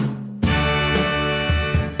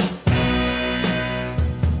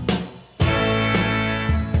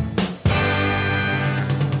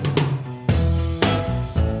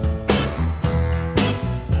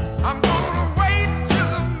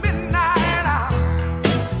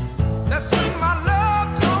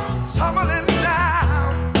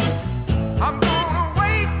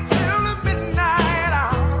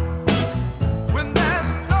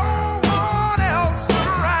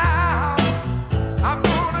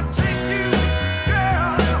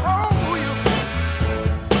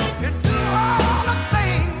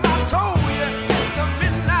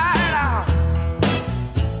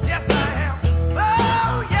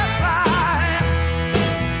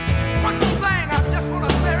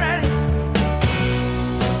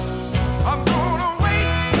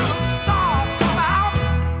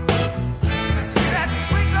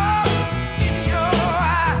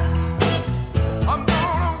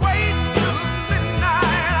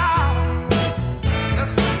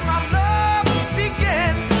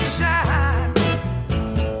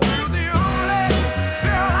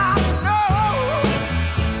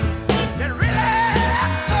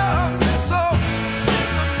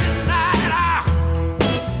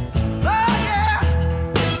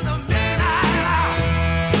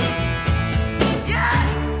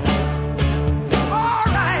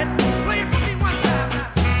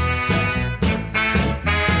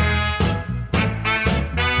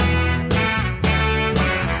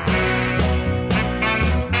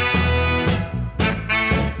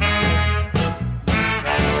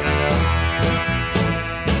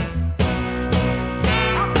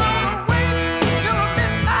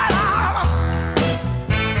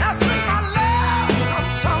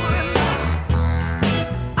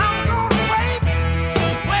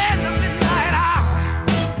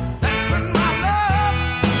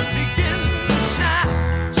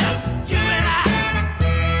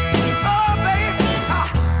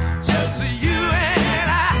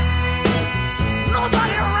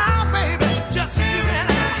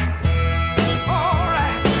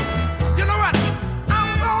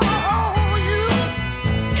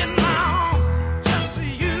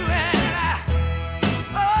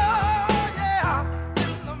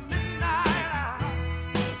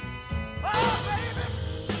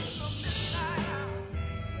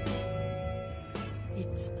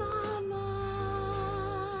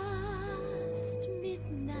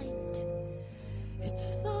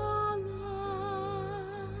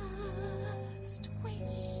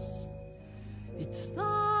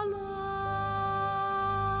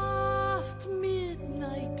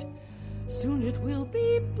 Soon it will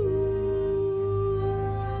be boom.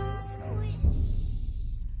 Squish.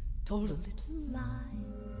 Told a little lie,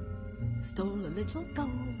 stole a little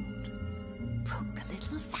gold, broke a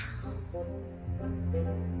little vow.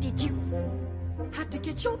 Did you? Had to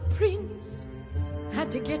get your prince,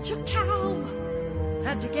 had to get your cow,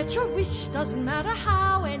 had to get your wish, doesn't matter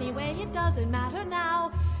how, anyway it doesn't matter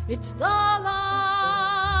now. It's the last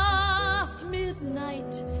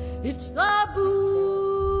midnight, it's the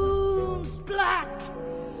boom splat,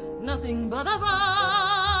 nothing but a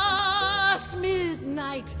vast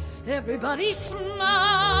midnight, everybody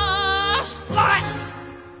smash flat.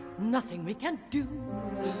 Nothing we can do,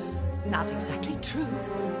 not exactly true.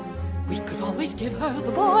 We could always give her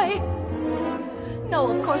the boy. No,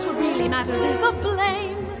 of course what really matters is the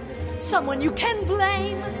blame. Someone you can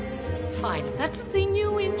blame. Fine, if that's the thing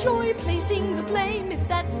you enjoy, placing the blame. If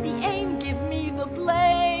that's the aim, give me the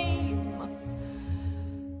blame.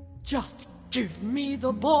 Just give me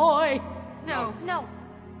the boy. No. No.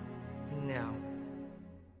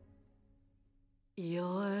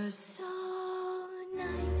 You're so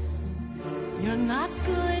nice. You're not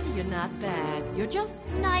good, you're not bad, you're just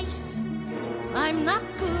nice. I'm not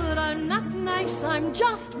good, I'm not nice, I'm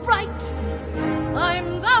just right.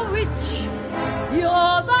 I'm the witch,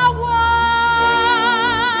 you're the world.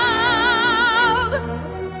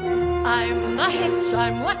 I'm the hitch,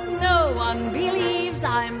 I'm what no one believes.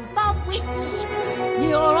 I'm the witch,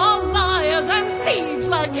 you're all liars and thieves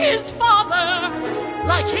like his father,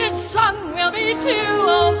 like his son will be too.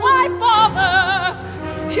 Oh, why bother?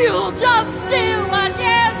 You'll just do what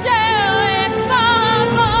you do. It's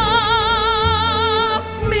almost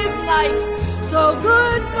midnight, so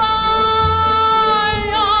goodbye,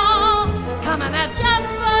 y'all. Coming at you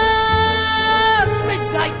first,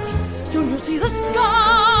 midnight. Soon you'll see the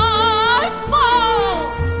sky fall.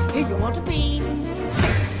 Here you want a bean,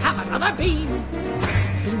 have another bean.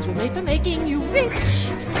 Beans were made for making you rich.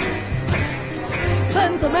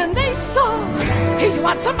 Plant them and they sow. Here you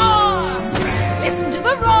want some more. Listen to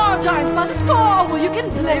the roar, giants by the score. Well, you can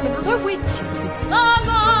blame another witch. It's the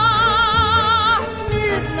last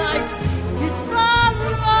midnight. It's the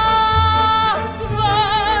last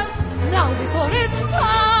verse. Now before it's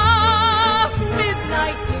past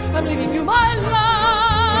midnight, I'm leaving you my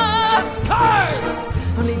last curse.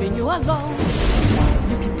 I'm leaving you alone.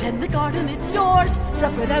 You can tend the garden, it's yours,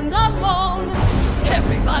 separate and alone.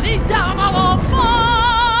 Everybody down on all fours.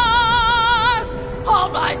 All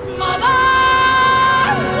right, mother.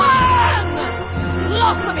 One.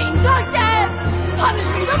 Lost the beans again. Punish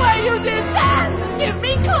me the way you did then. Give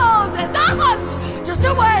me clothes and a hunch. Just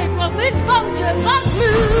away from this function.